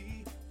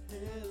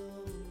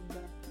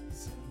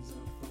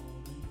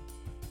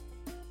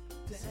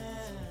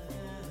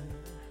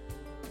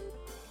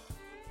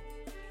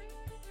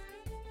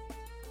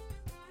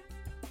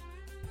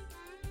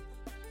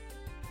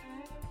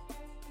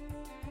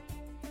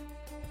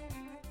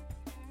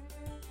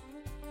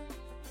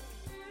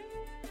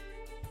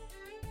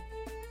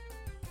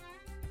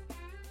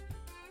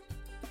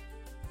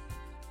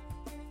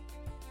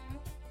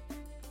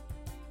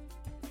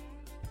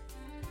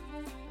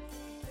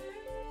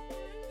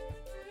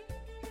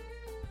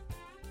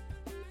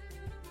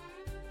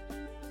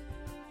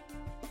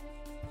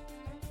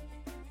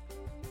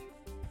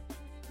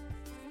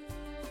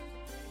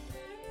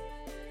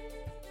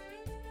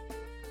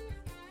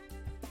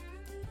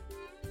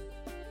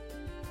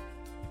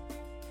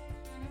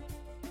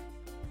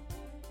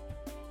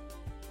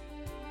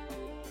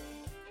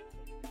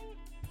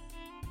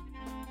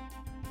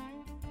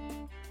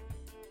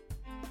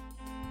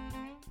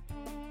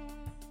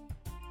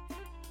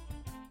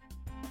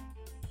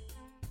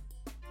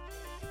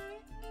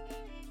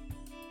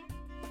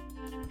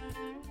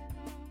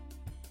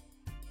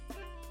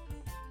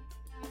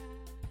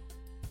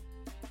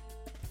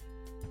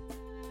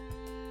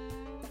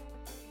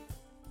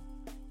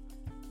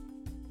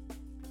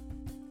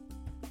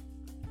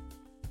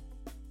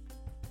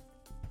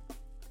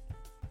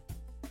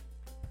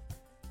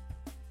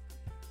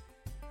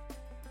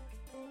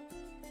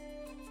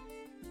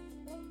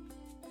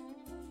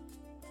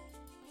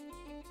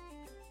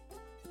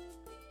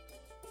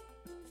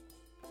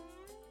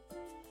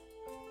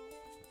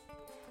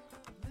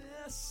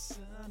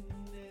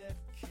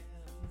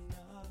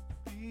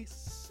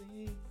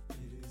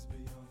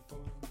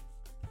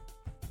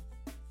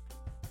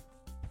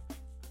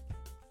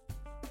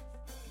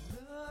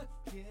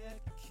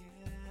it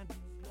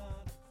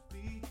cannot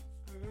be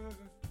heard.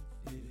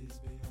 It is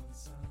beyond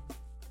sound.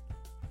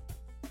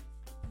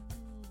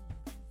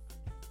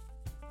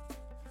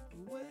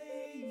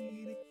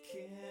 Wait, it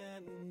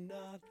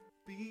cannot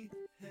be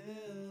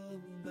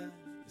held back.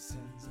 The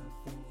sands are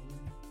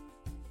falling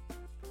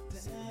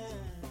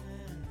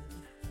down.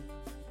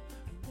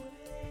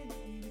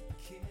 Wait, it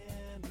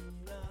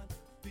cannot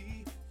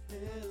be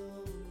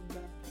held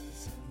back. The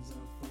sands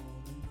are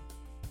falling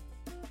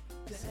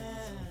down.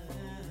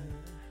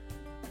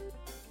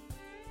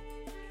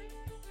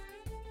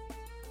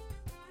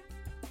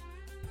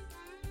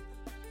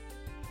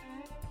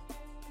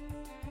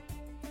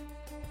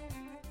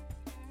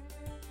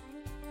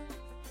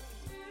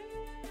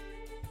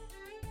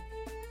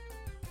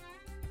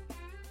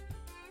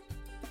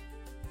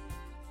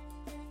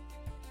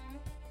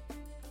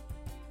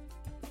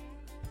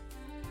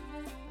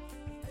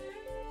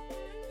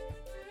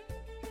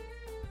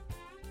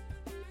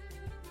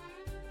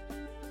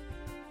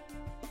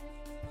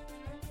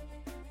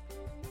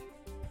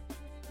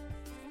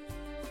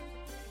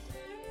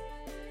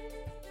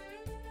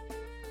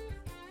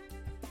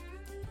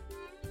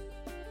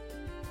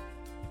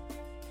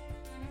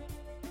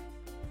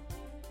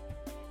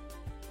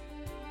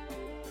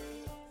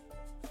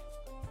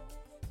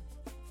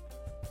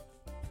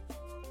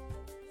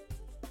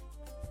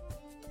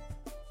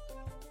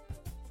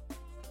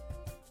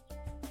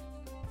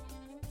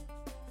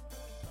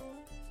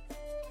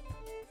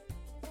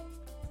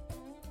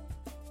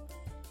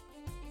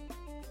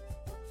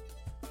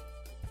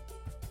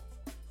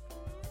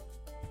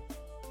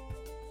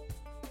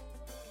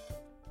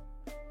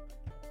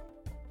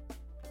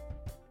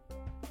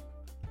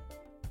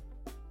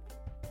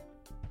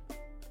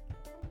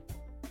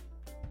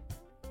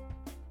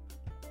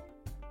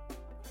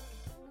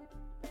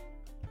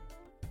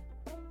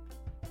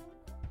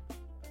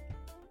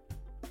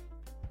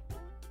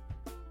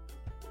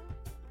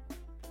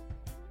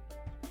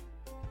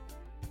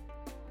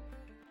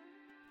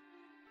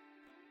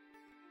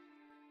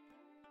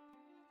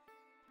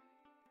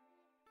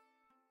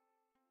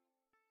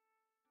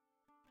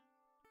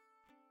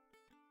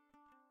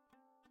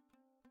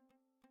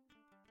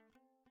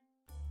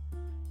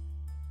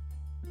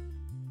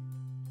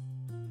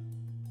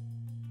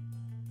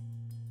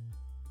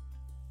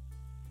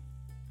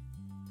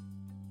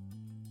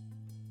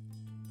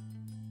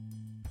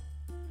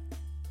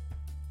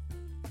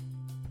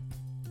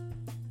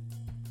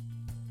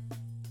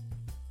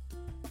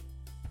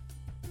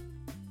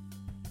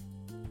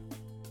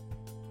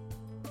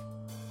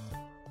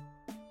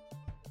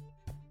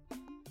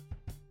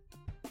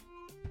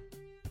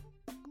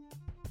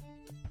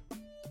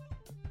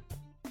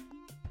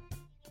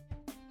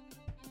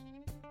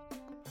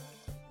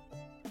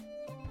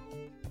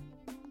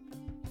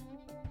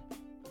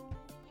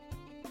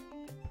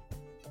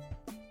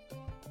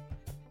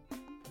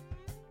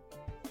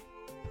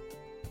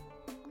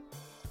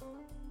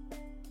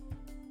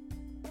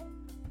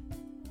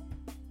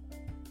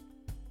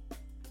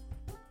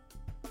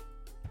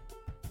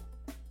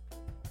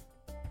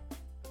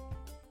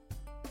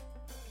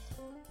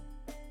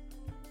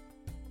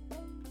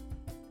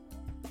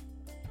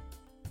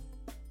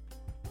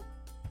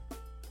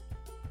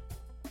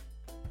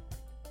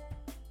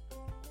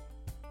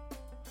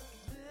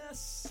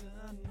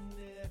 Listen,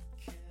 it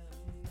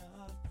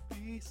cannot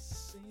be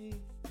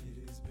seen.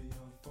 It is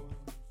beyond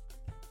form.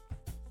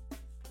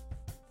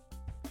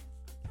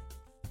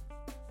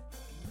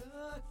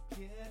 Look,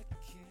 it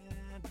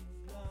cannot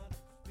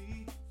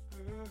be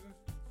heard.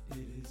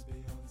 It is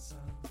beyond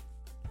sound.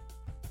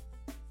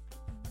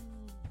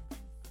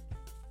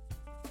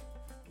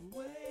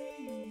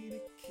 Wait,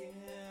 it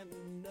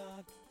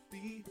cannot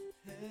be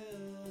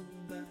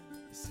held back.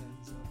 The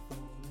sands are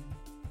falling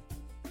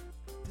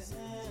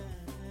down.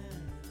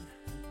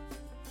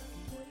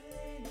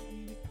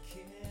 Wait, it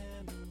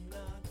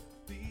cannot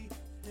be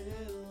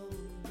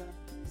held back.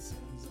 The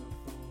sands are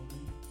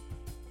falling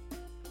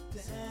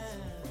down.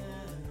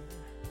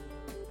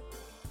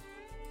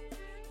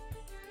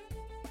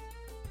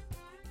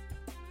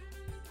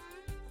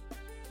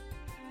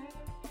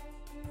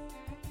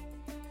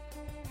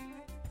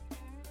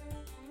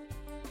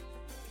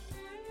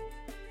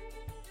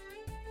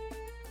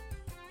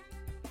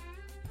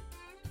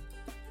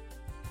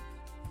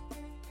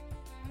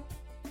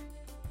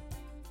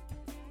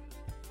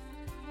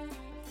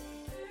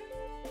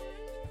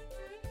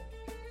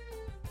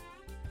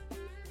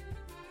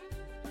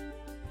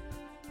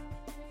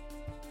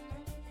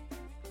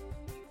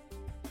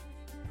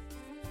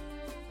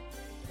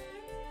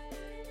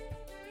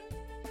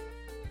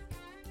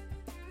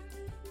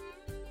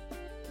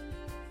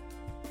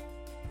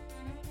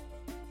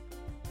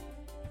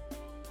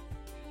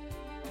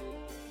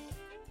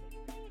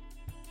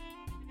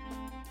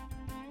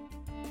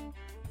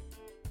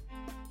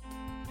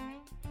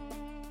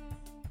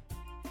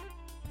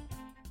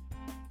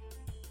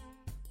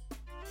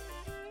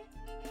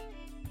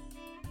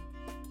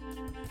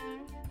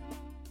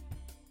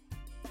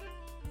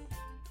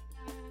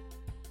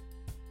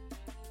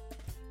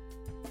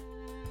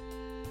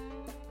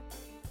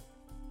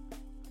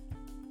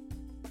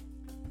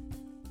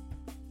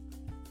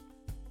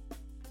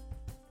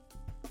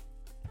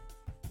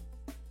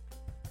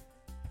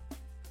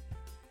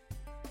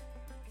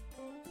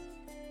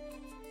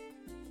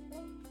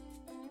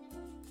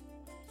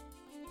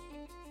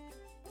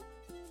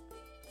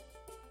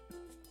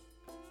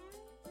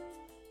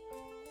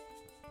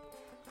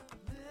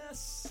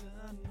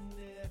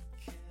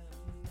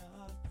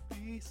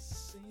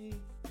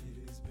 seen.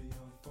 It is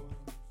beyond form.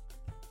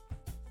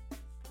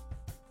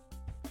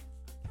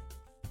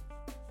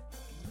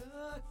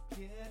 Look,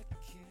 it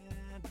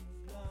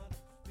cannot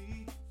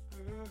be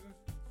heard.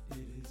 It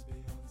is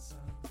beyond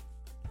sound.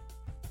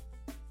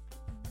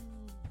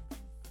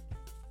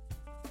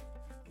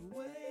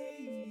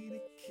 Wait,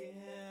 it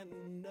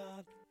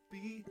cannot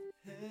be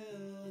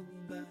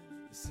held back.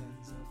 The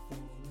sands are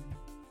falling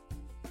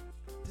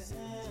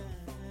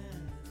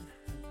down.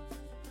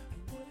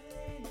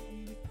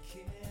 Wait, it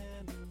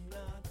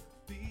cannot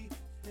be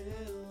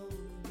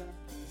held back.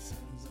 The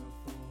sands are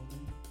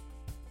falling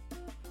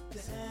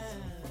down.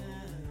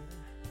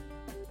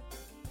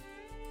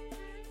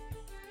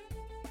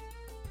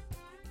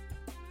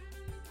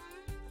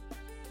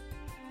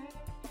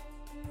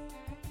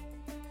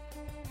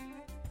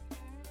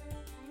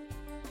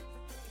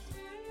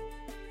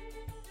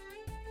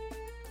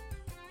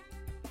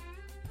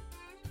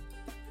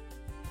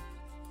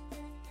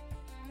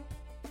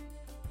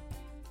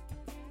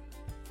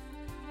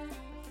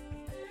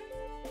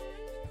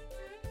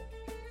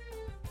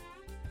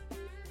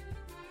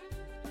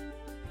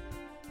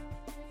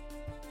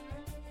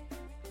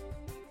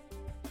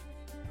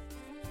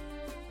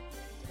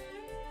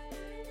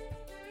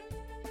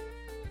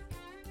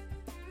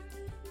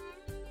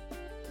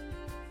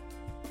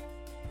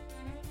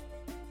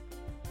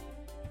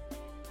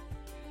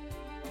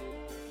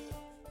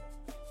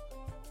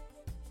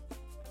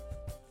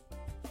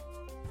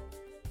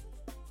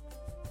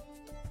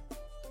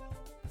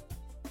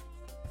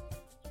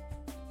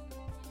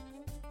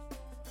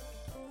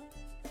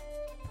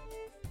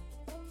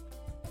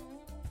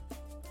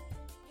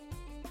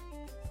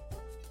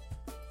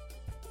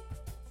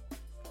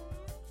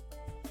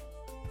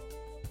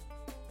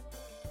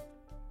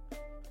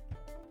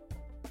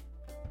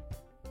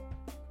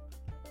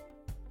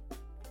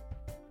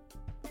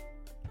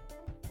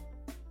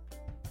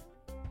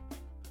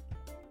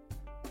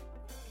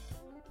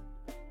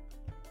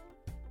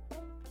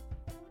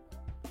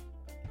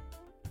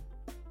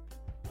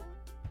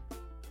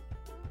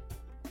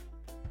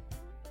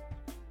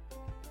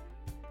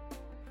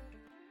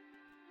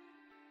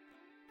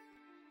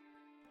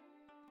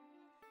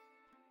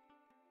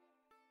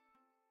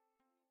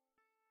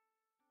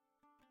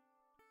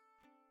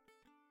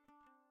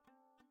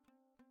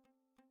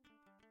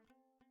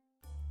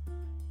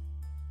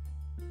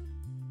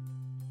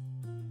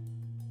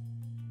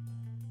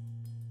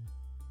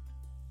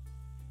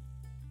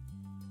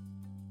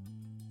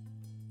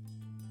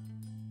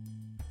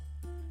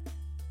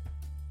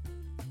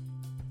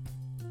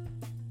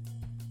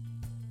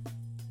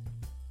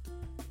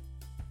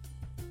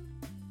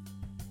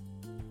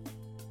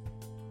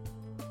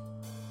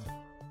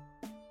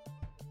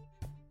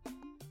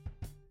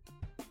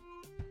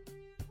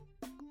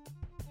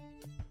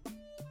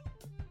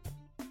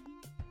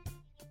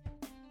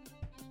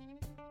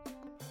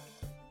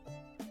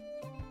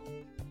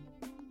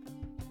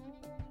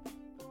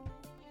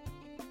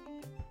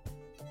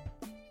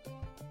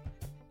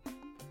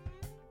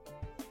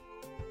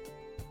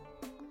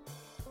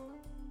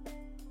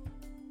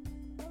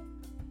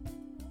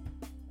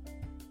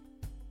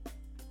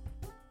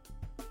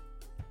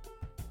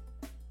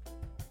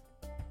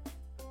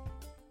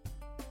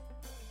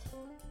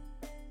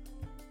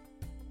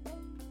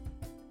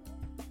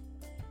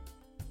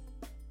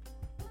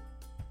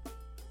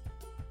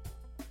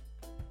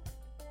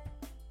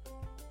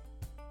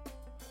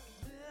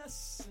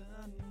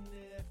 Listen,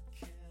 it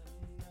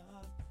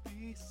cannot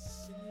be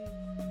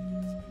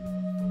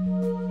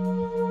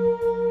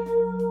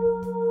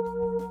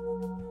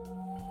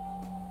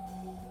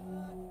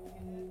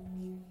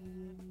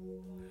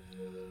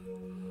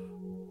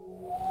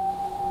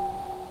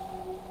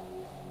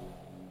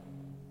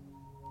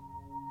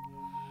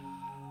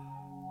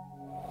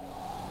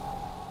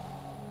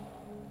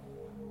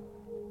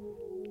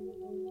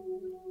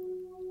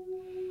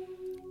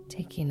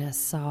Taking a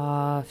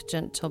soft,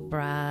 gentle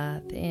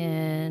breath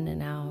in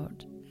and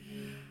out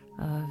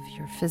of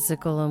your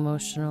physical,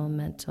 emotional,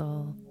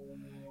 mental,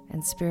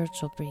 and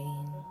spiritual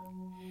being.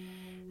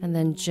 And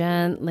then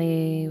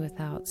gently,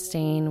 without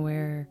staying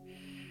where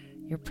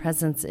your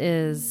presence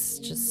is,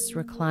 just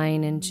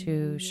recline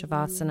into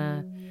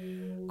Shavasana,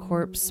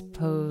 corpse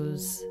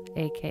pose,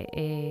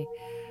 aka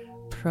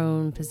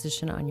prone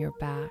position on your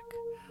back.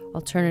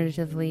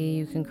 Alternatively,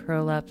 you can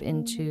curl up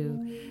into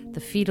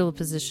the fetal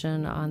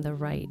position on the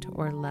right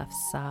or left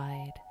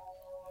side.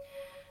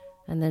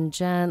 And then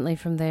gently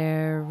from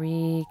there,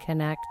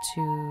 reconnect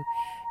to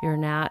your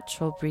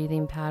natural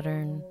breathing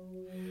pattern.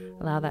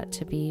 Allow that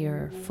to be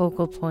your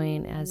focal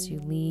point as you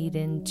lead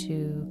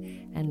into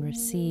and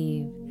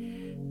receive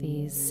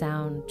these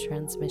sound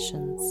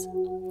transmissions.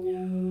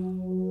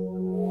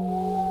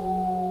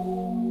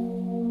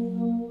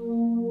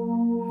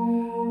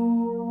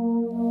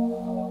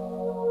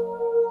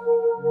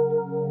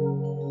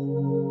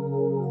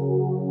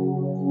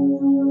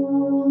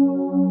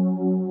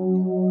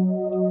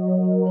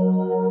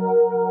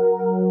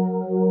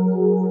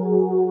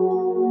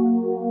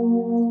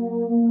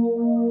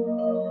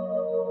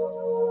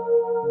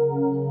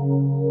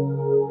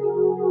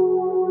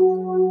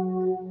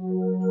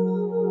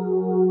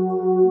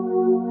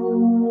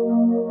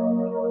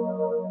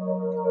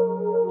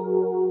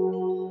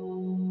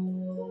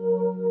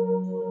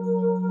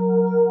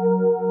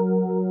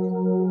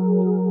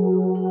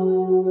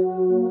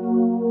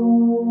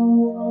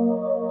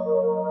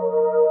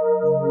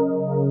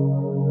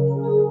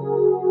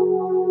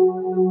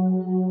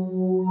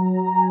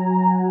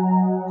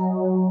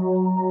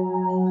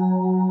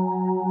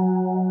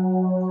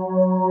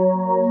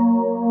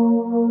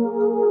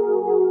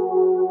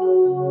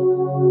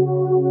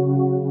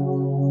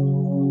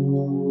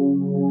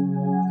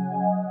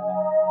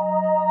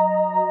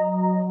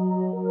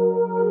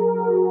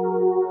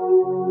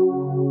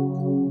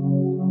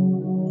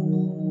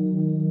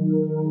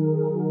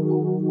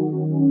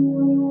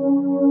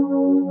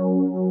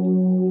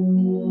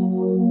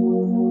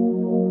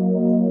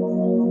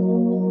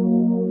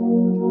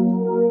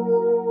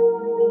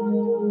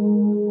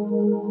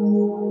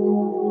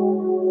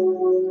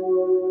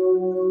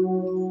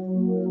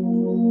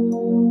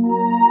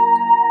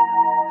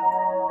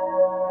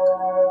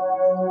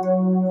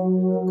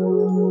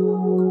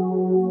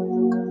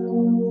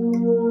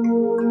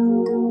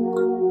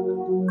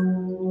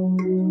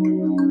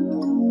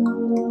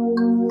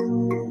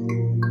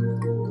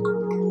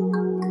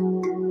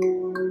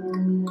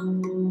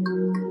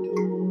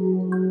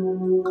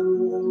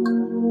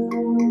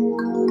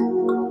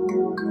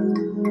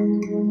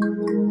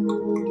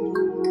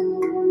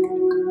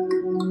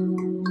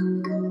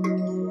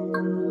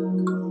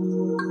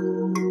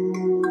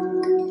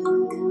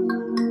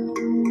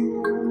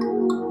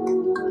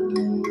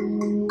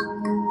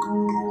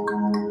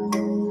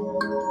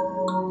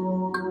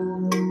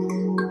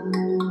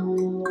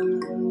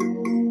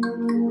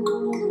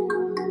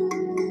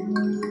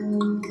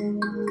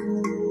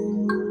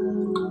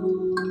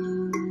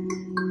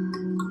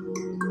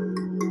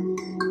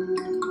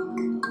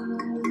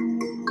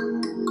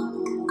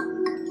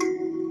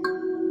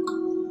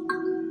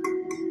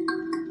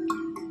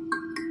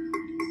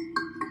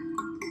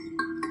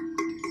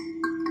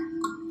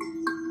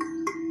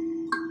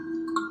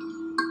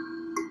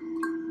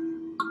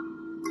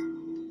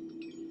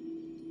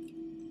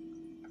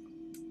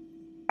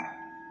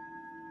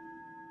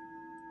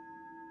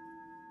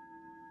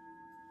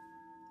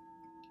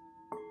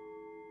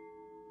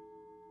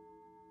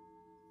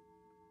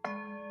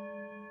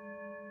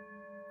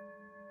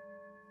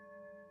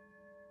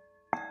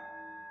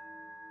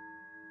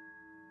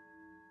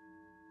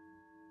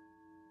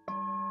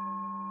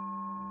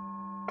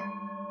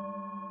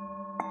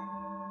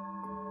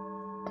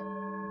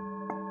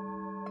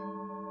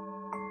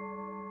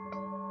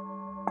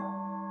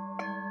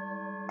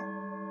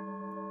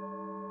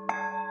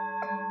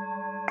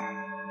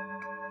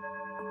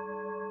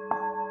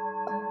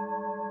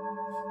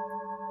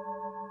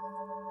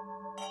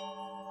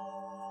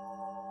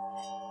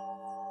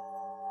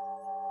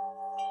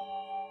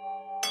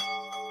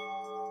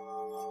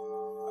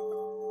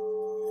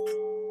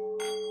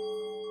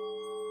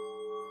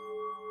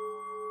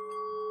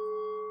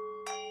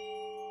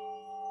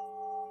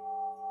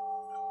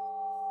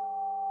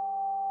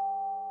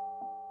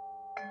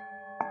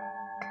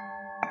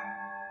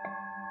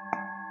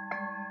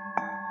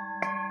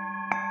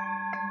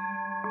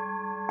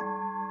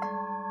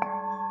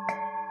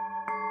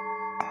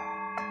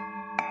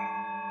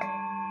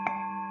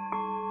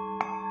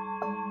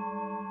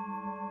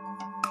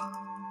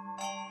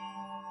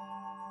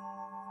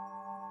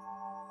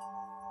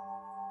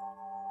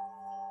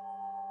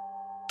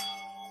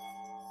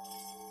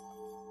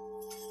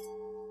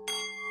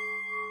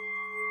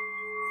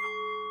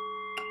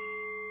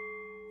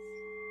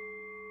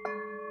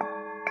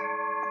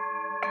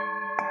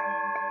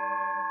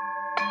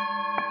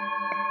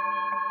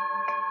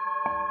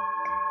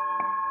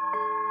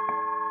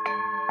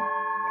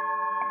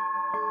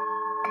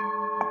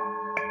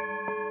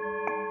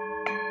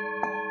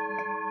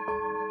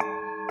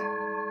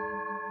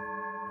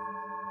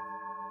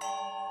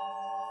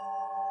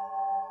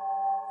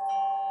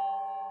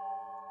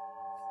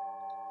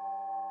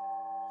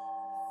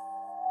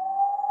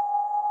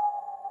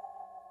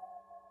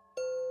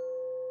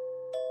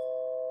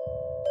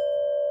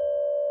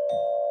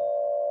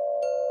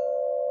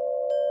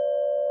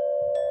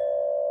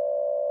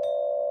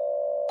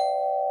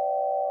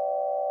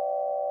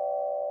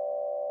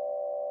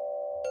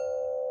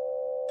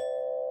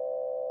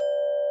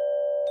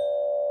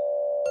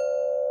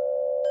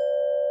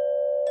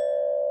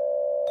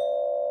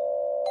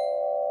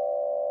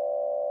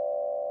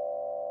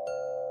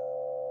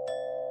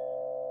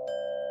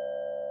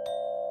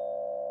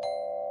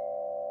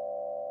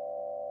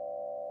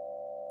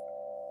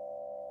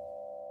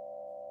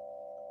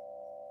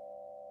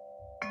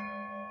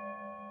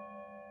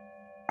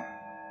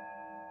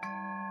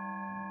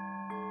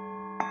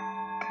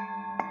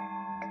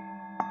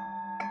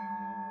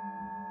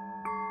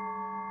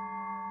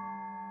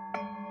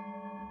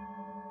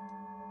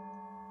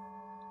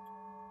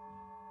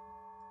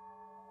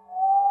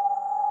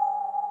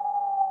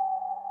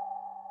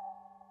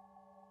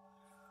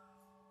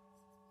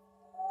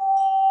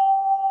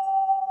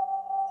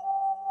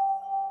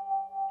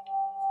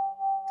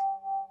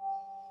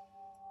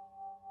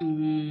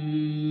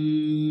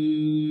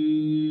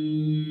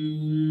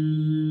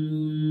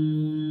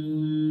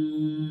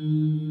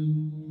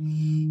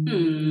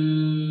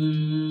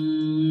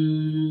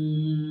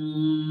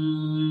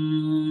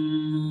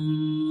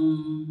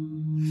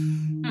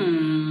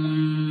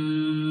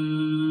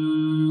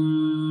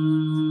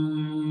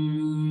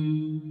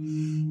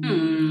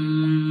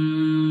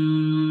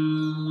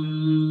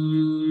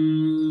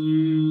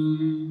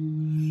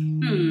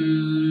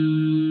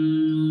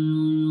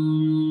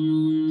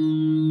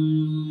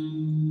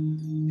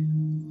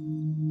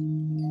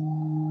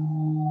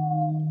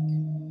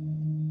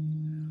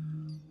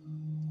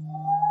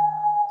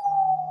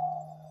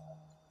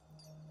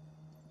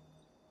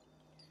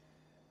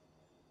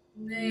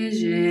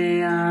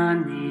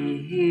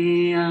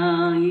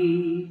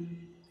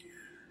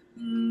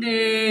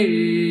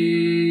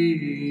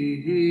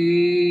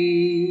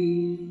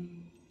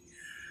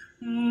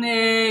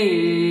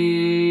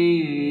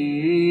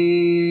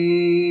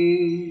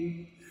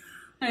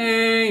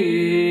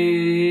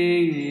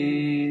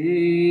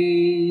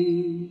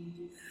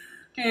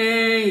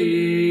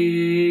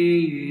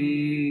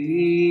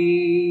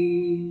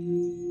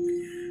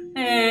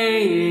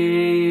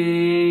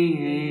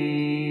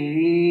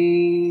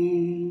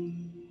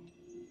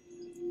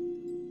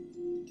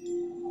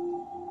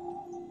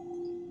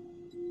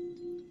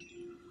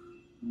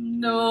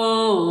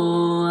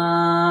 No,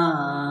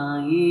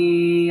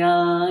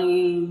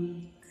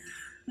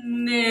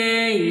 ne,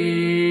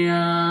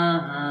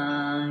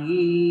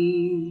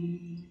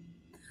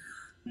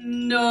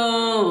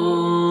 no,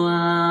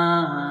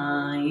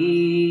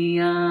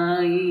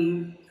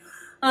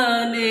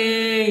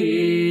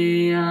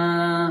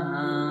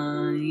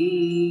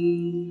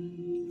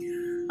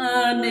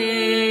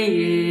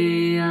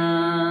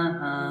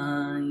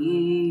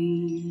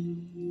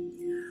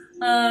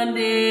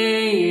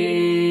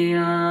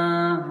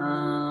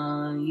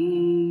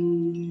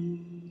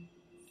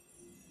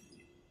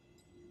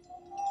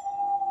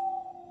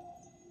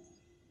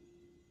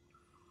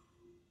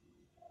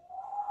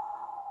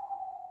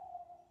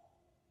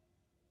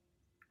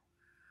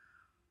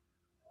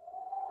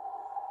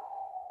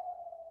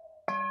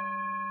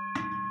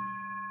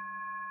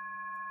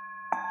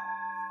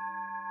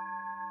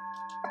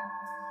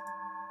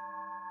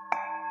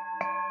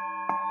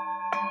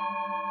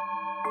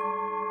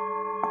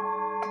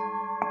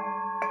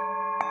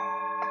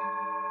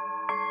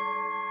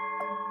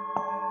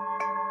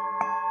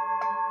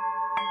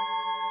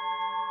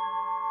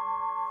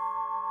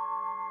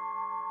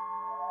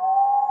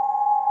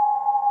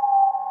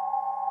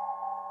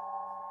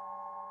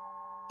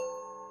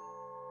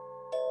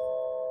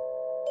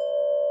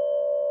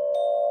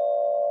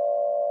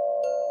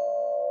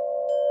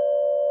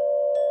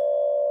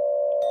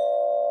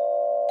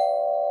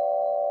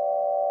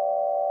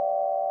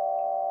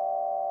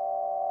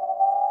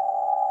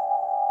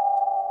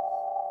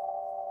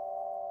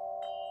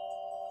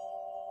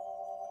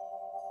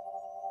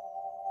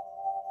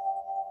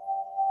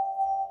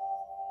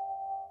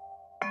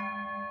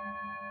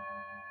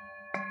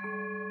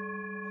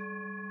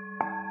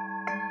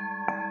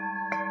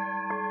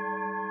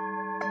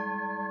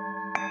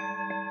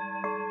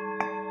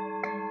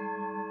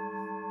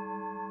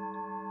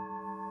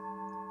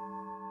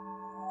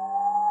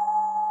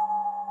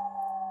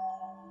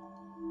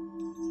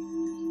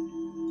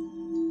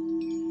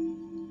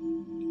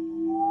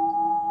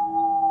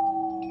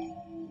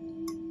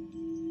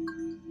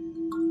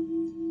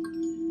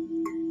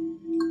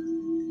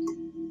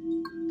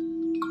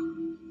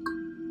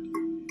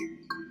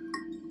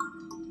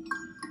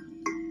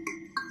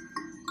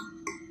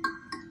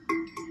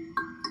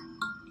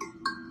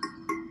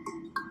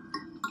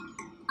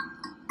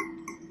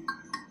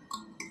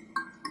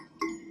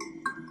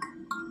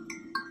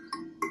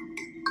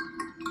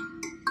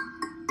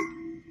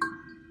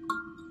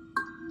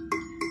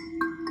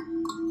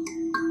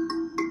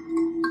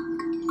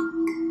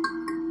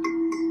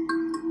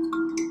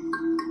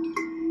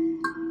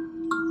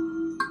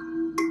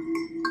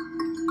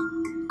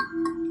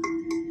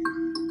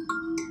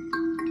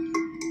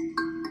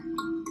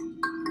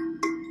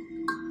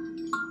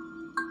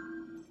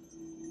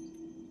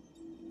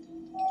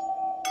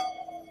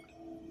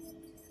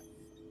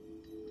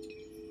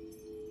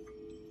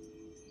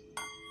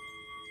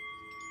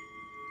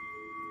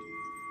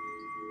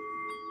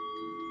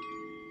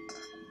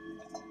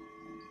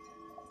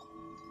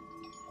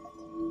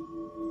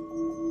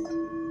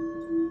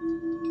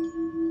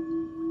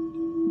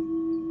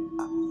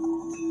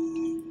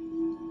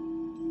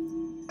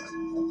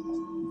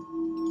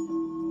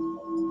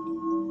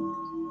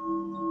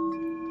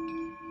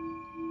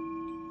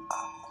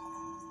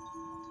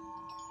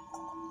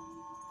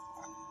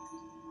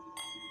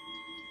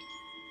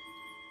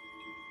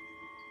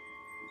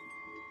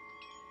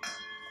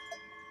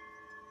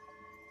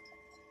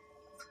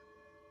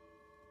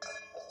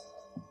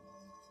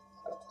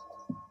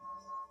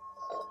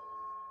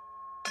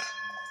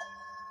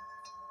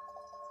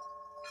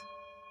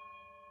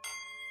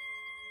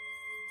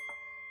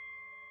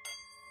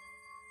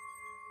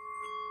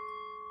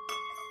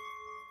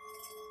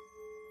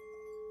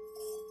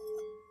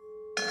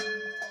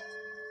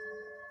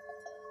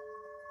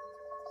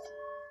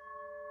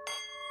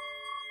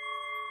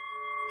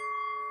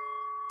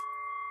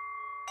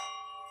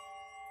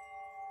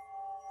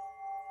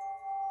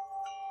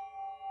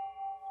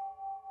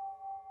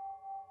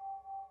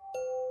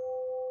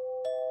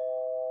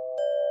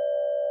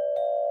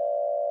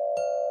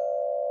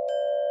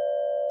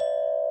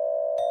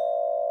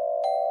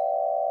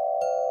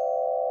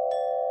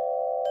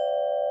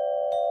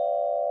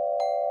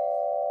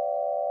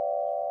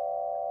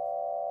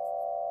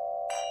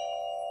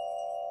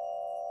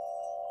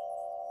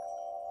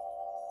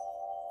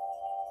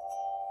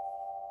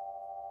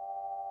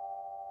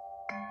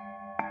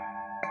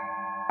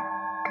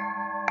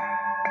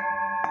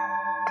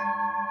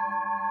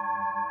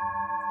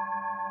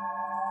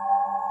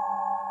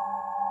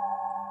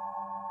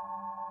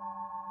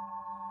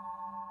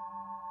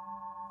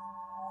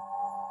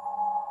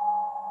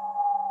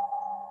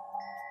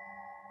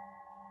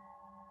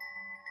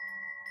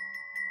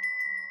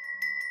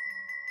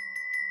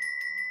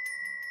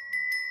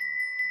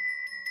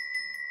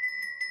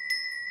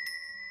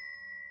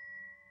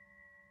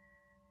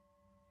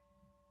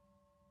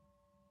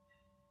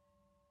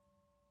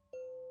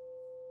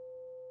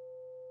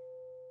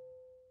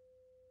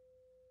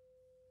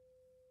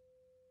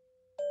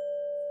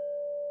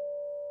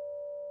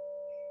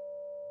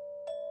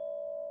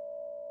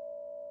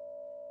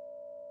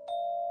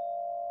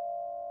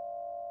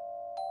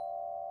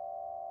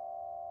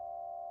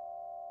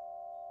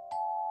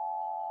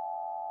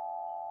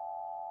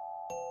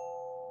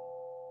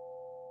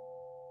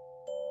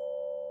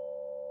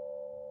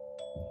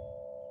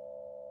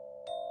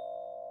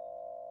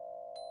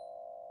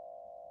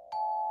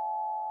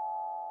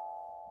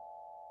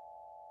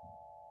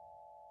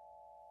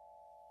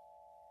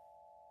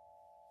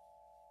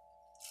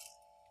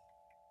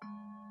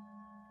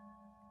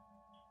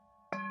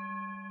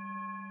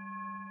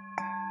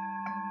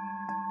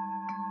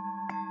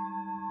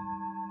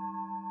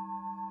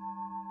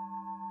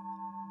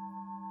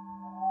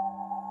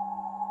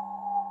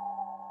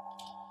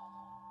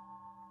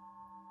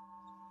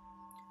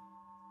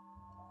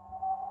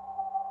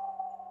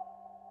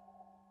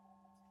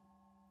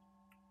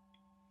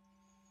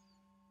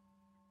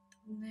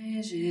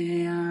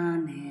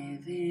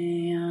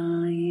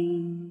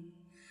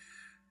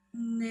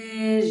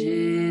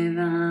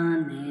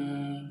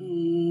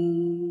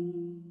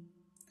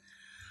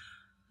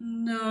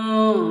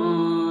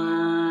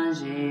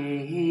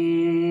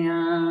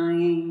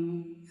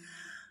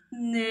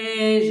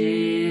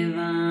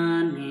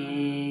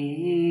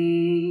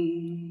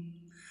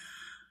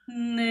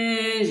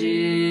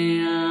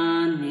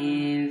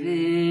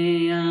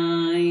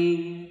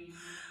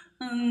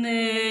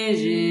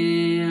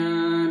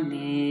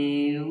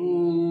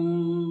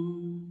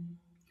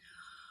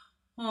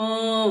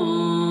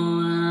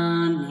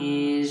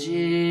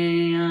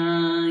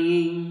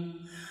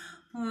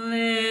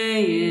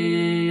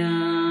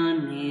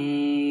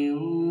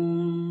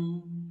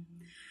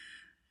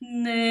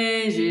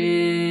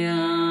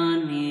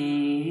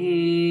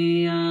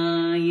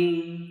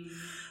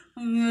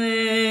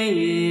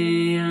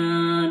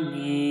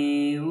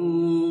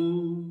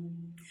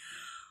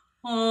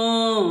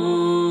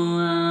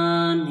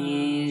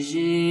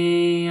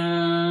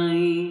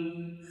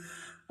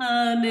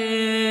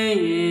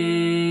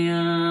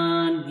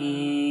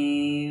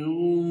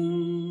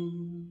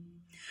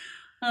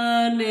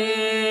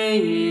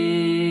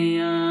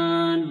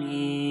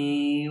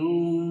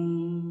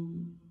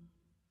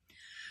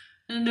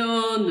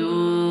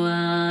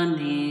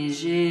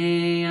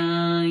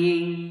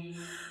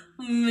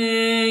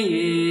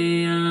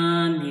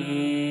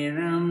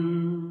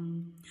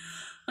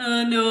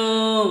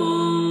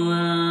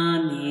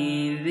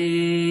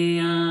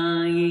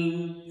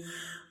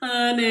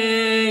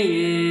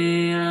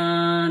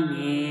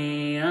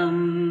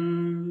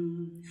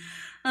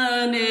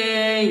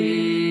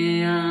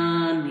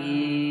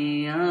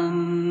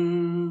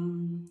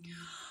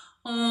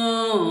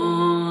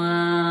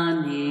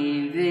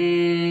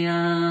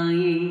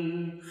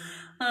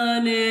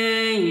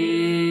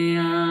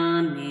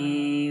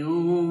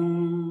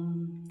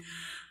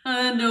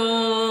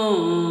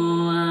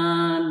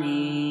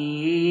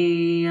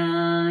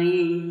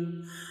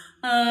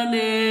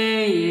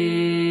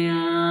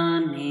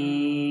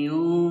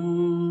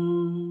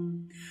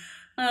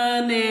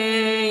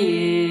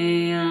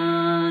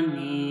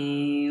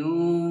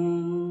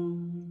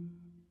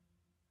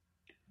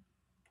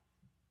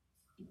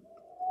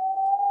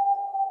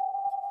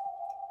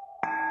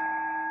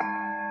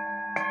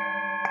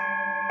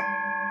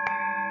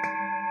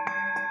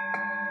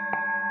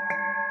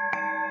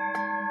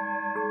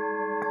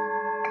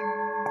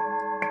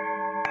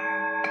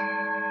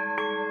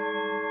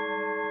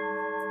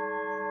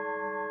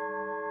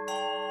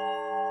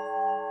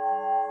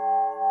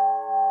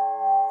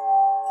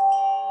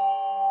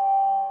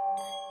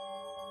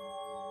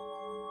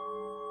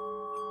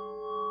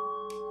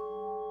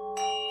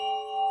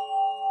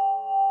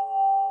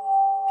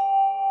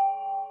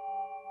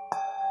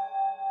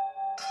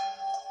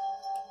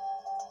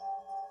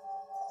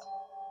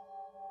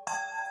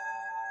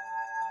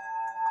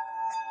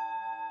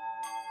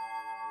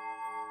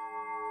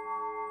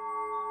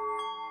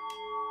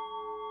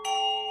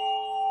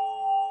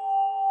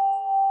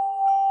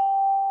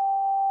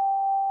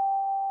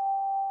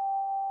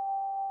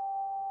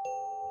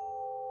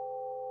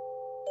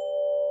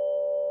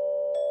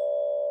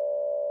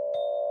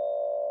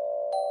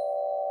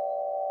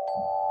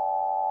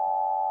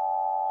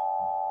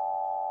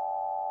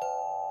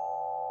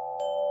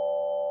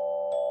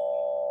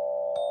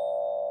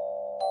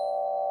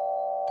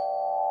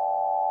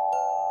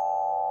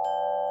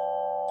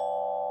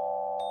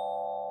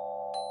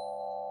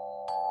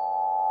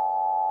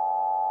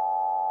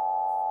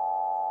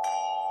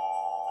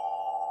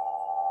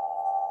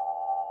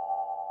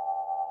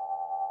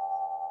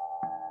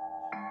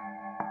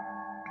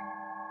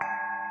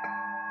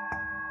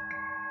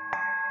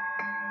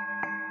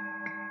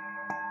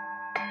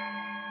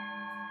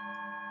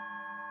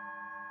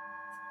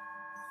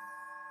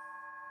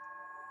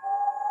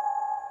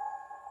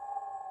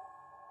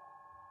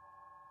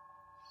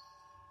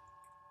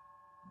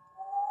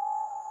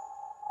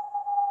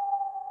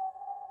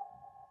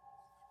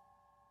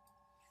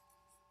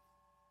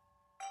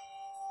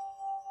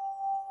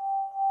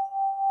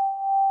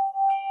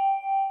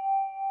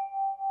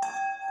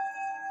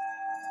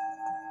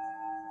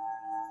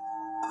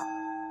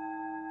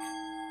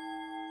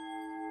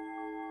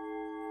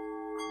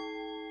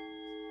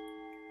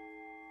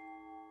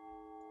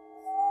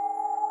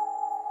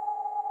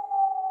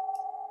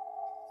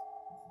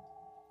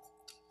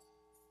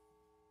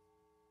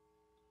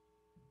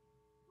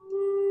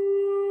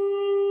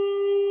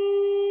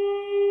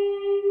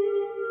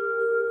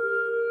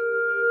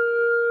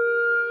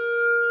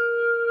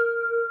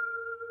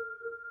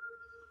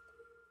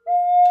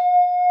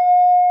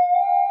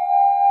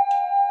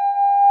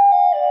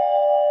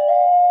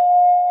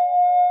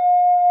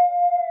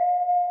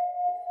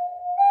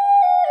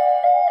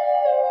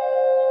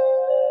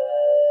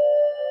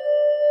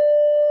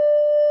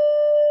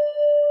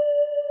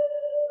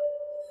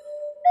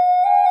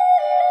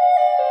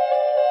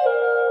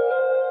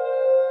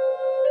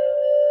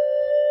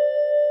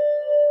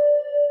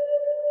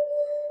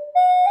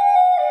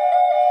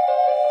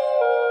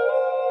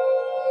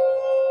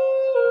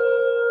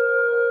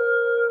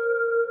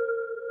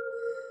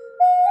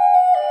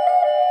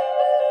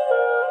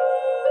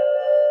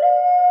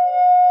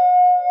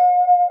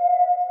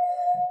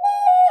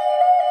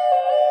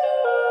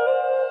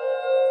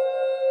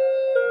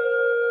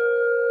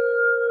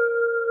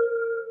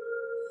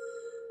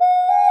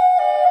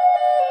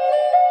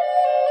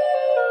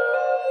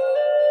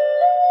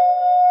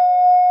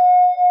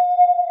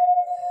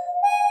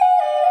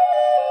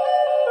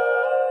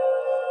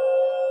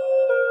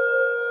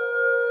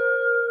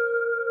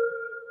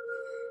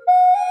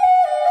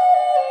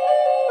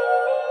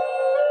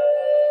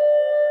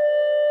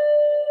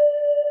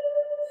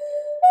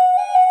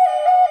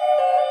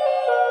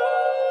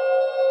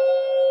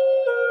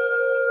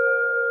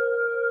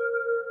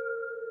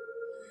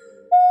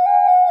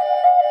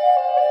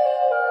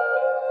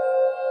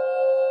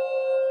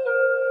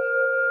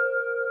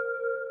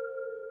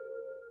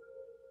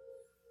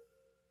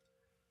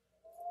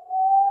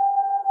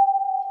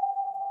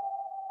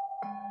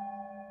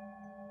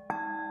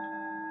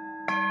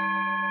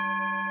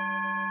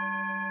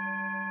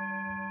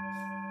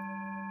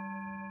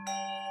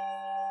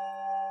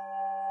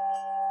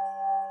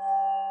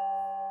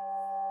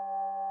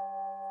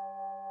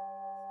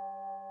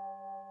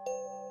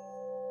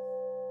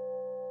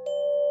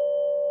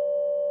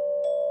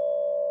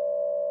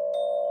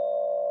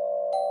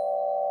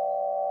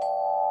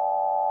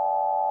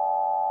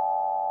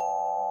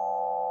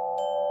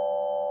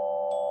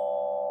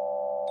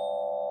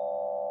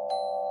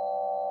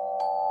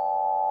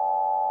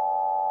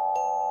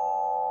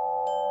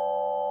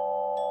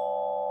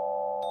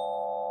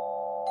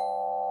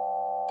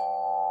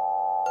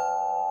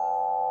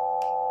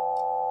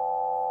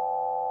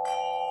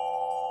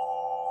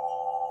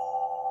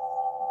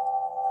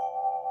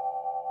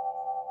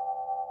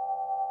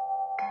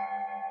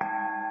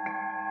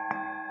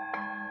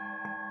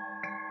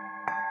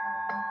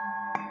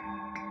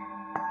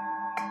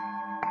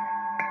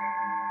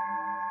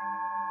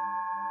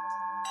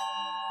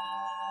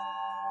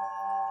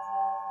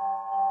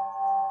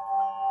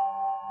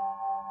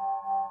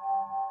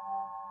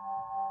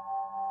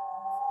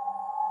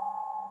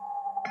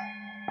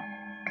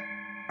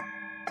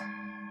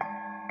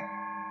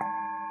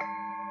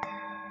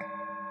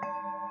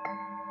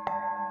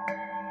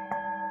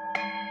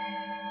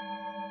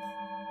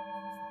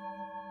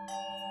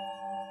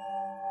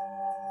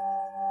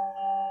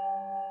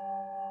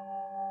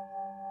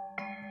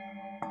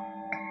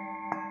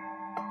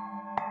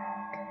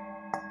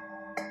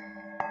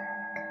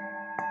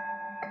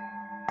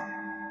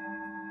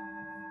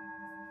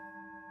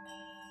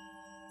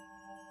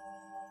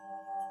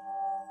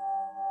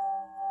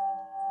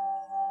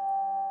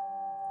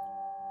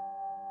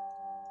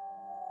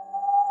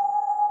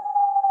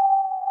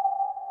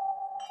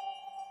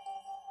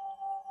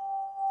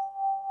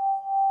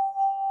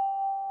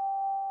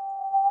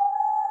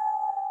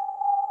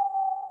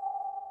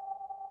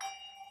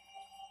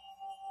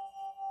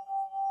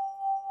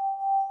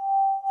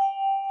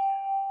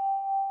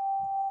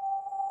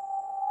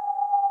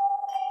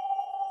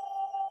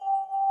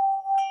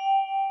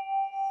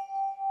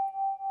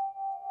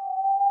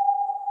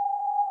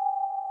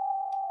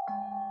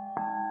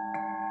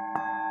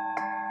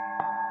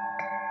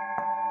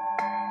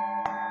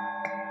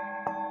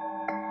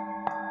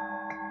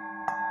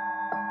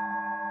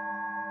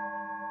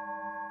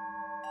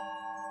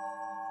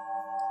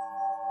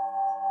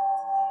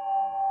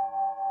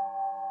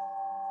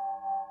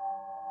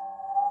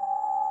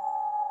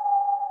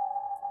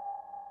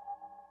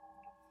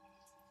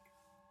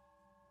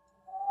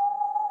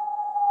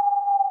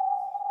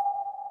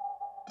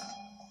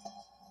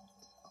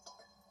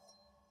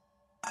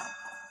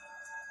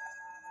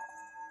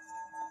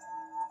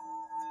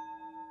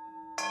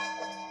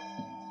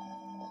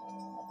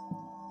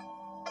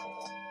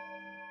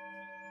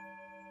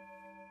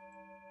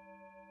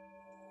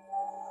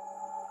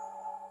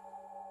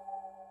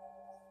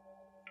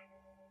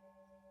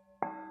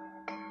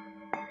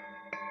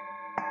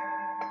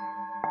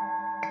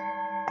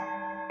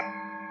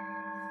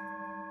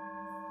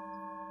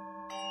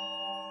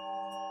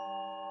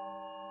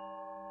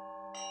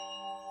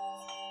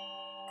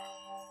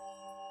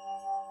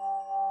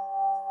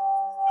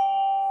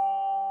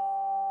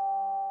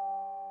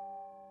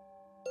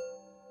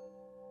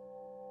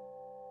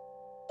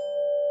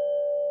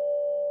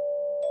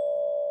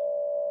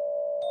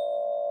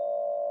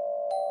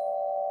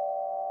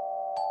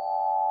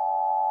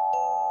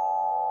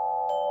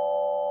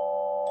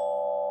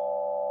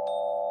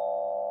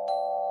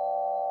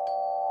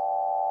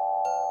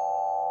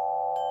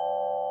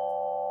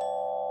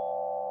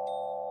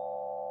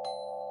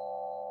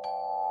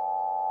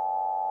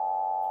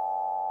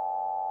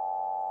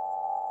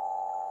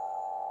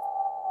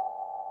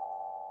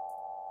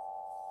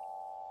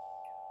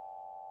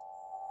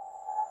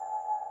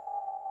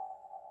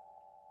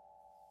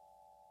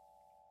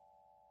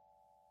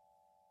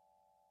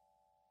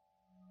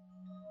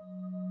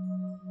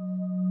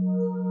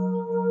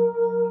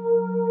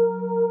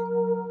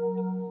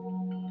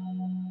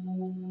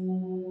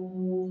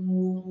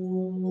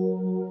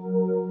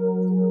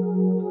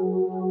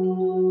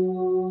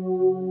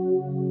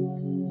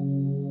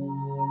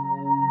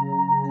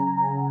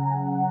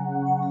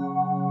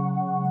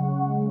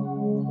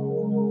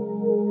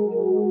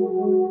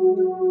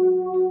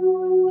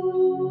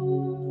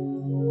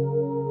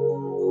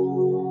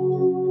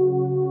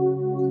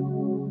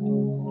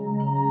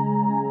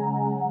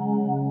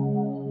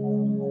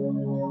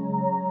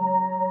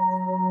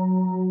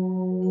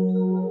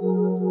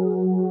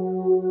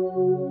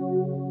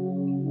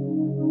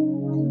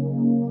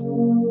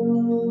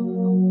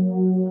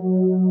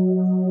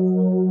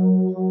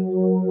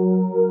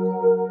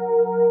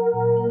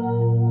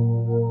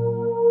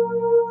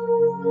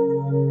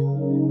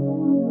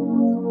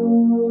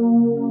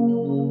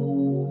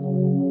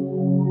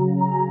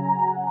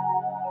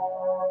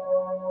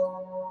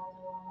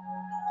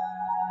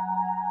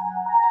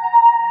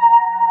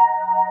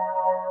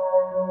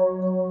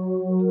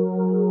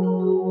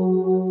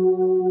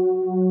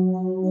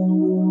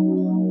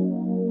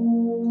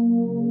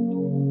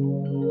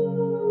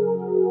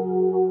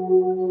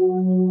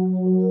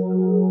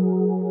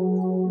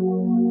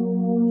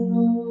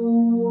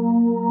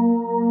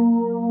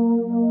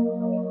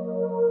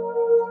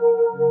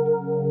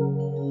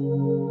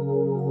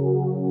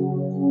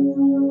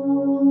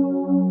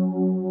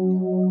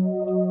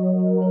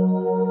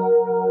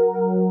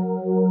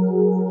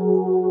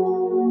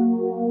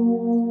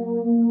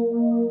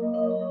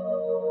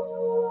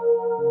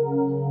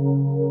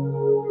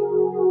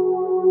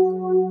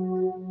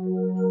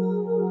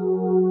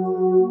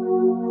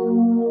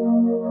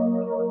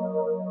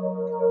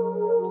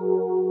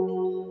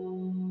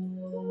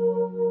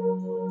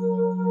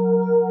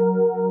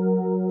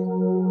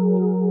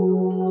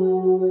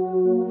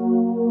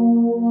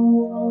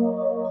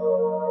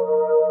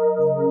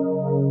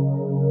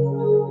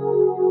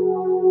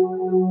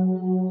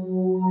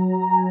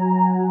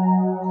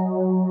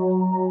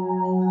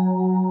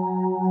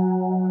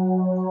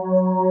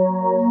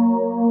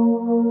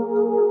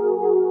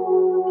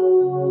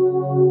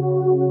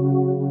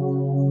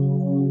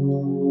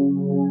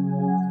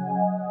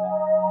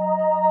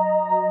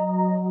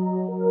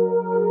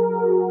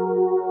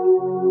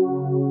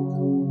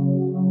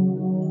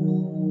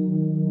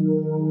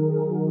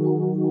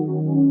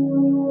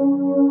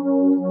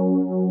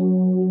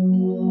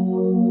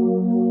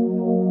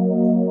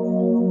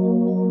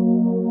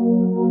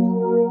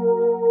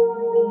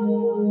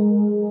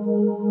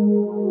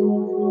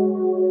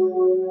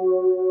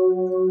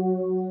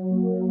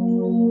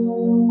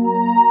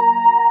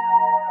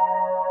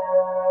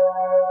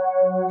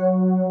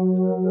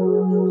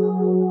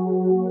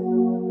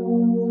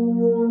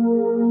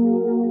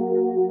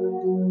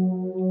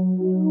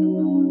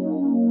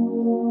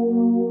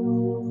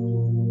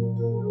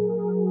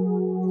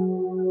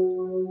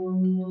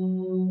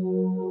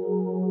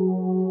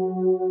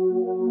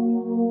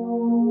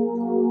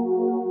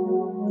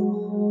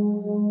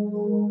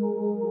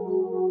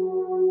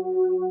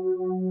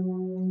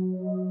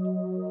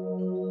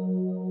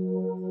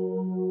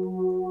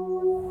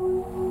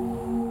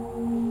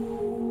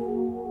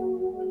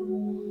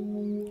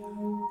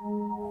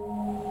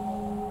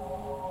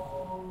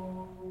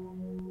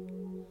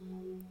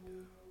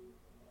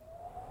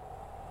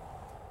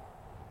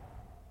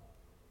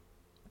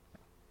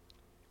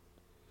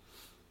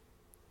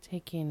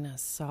 Taking a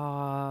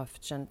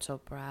soft, gentle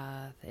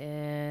breath in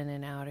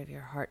and out of your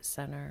heart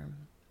center.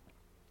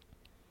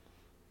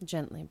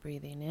 Gently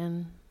breathing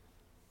in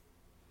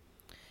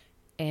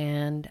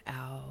and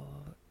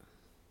out.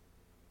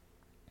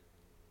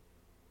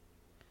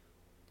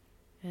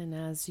 And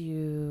as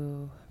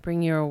you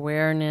bring your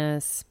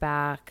awareness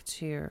back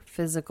to your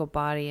physical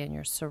body and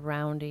your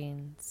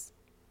surroundings,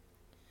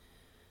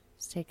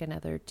 just take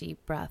another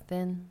deep breath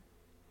in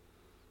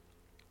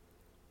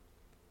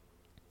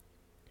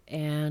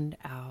and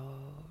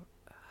out.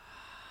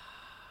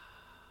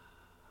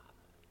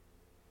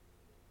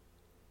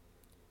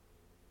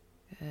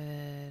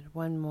 Good.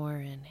 One more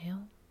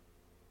inhale.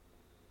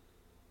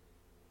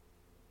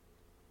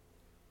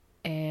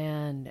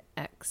 And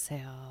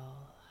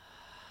exhale.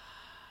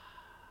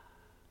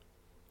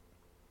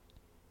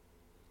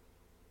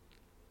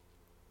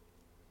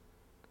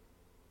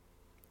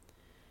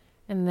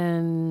 And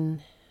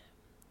then,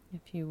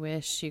 if you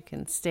wish, you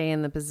can stay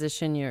in the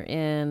position you're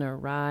in or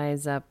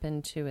rise up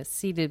into a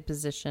seated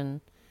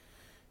position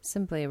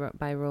simply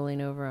by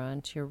rolling over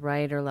onto your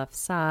right or left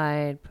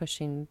side,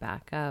 pushing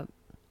back up,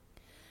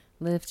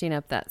 lifting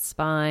up that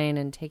spine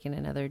and taking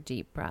another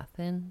deep breath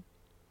in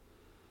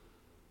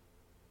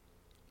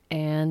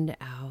and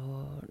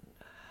out.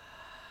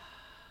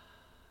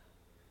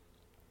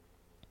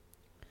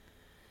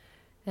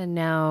 And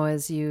now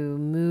as you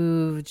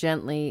move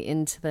gently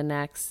into the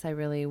next, I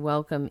really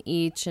welcome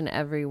each and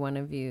every one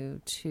of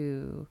you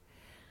to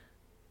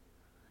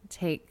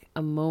take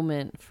a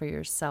moment for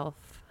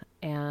yourself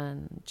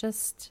and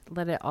just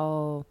let it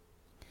all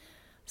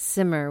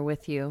simmer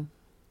with you.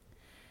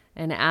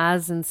 And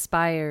as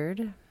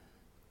inspired,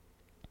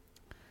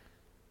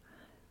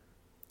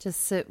 just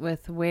sit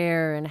with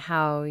where and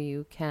how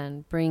you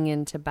can bring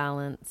into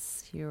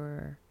balance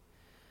your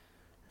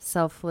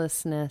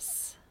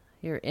selflessness,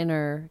 your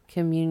inner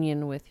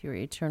communion with your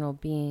eternal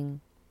being,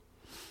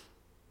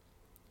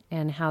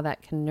 and how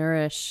that can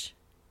nourish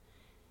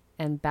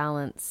and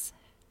balance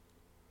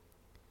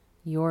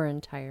your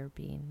entire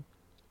being.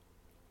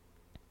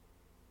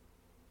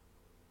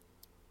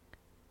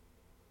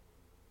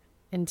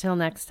 Until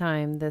next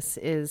time, this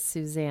is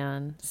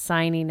Suzanne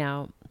signing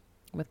out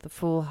with a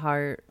full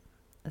heart,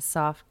 a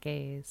soft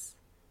gaze,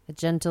 a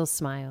gentle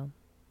smile,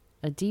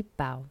 a deep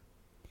bow,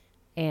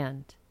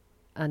 and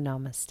a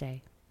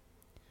namaste.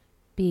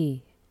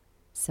 Be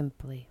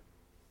simply.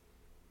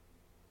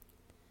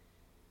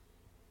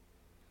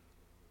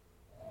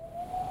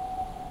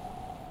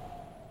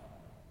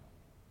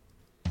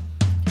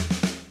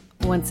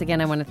 Once again,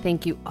 I want to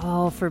thank you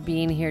all for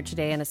being here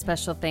today, and a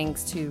special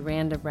thanks to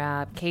Randa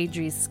Rabb,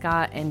 Kadri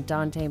Scott, and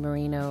Dante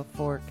Marino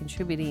for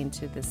contributing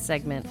to this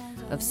segment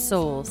of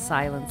Soul,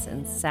 Silence,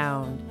 and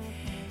Sound.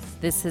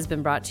 This has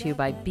been brought to you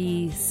by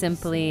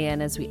BeSimply,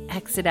 and as we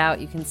exit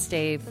out, you can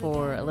stay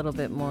for a little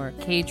bit more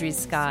Kadri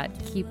Scott,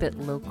 Keep It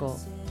Local.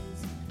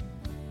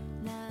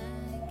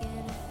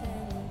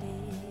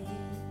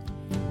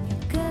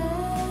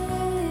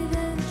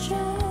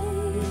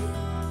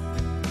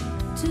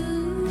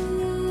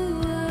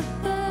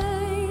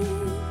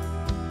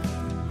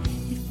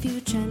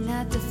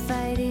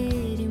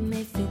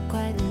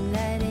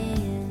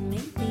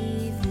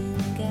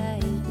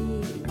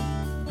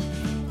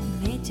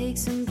 Take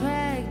some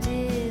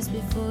practice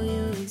before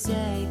you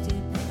exact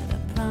it, but I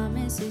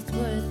promise it's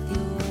worth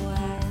your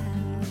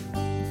while.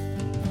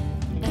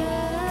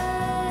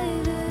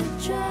 Gotta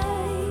try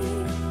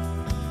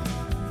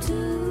to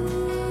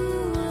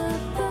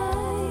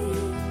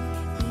abide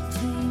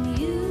between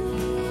you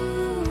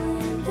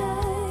and I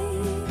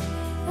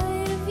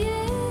have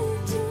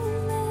yet to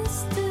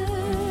master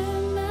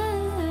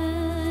mine.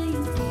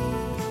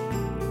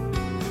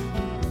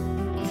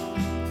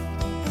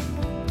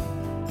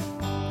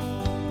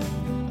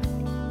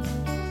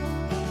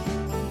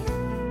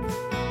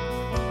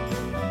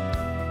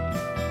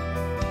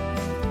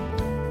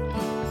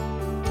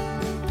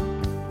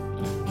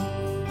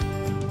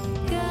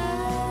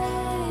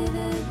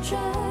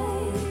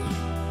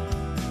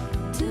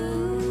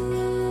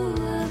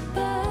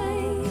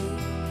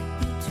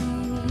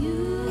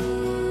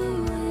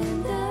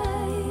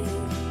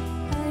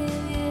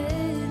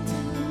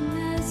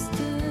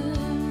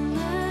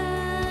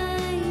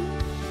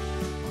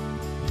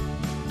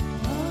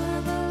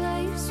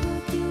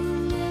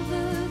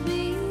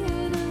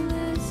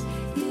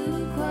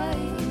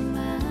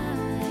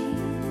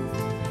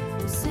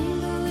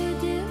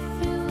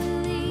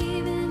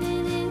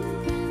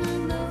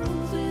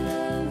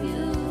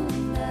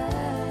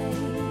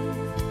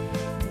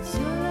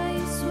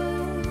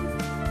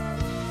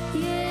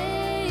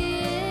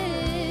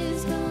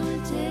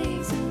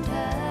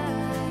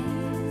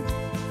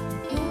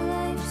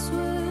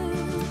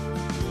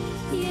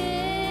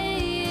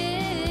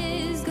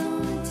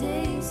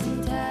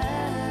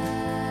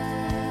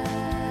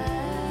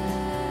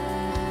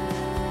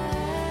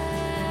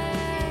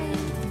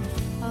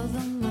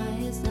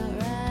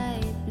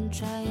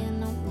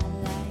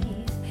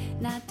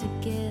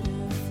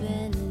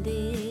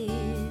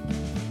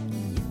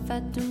 I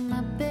do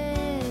my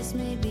best,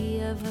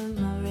 maybe I've earned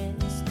my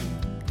rest.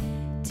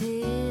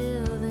 here.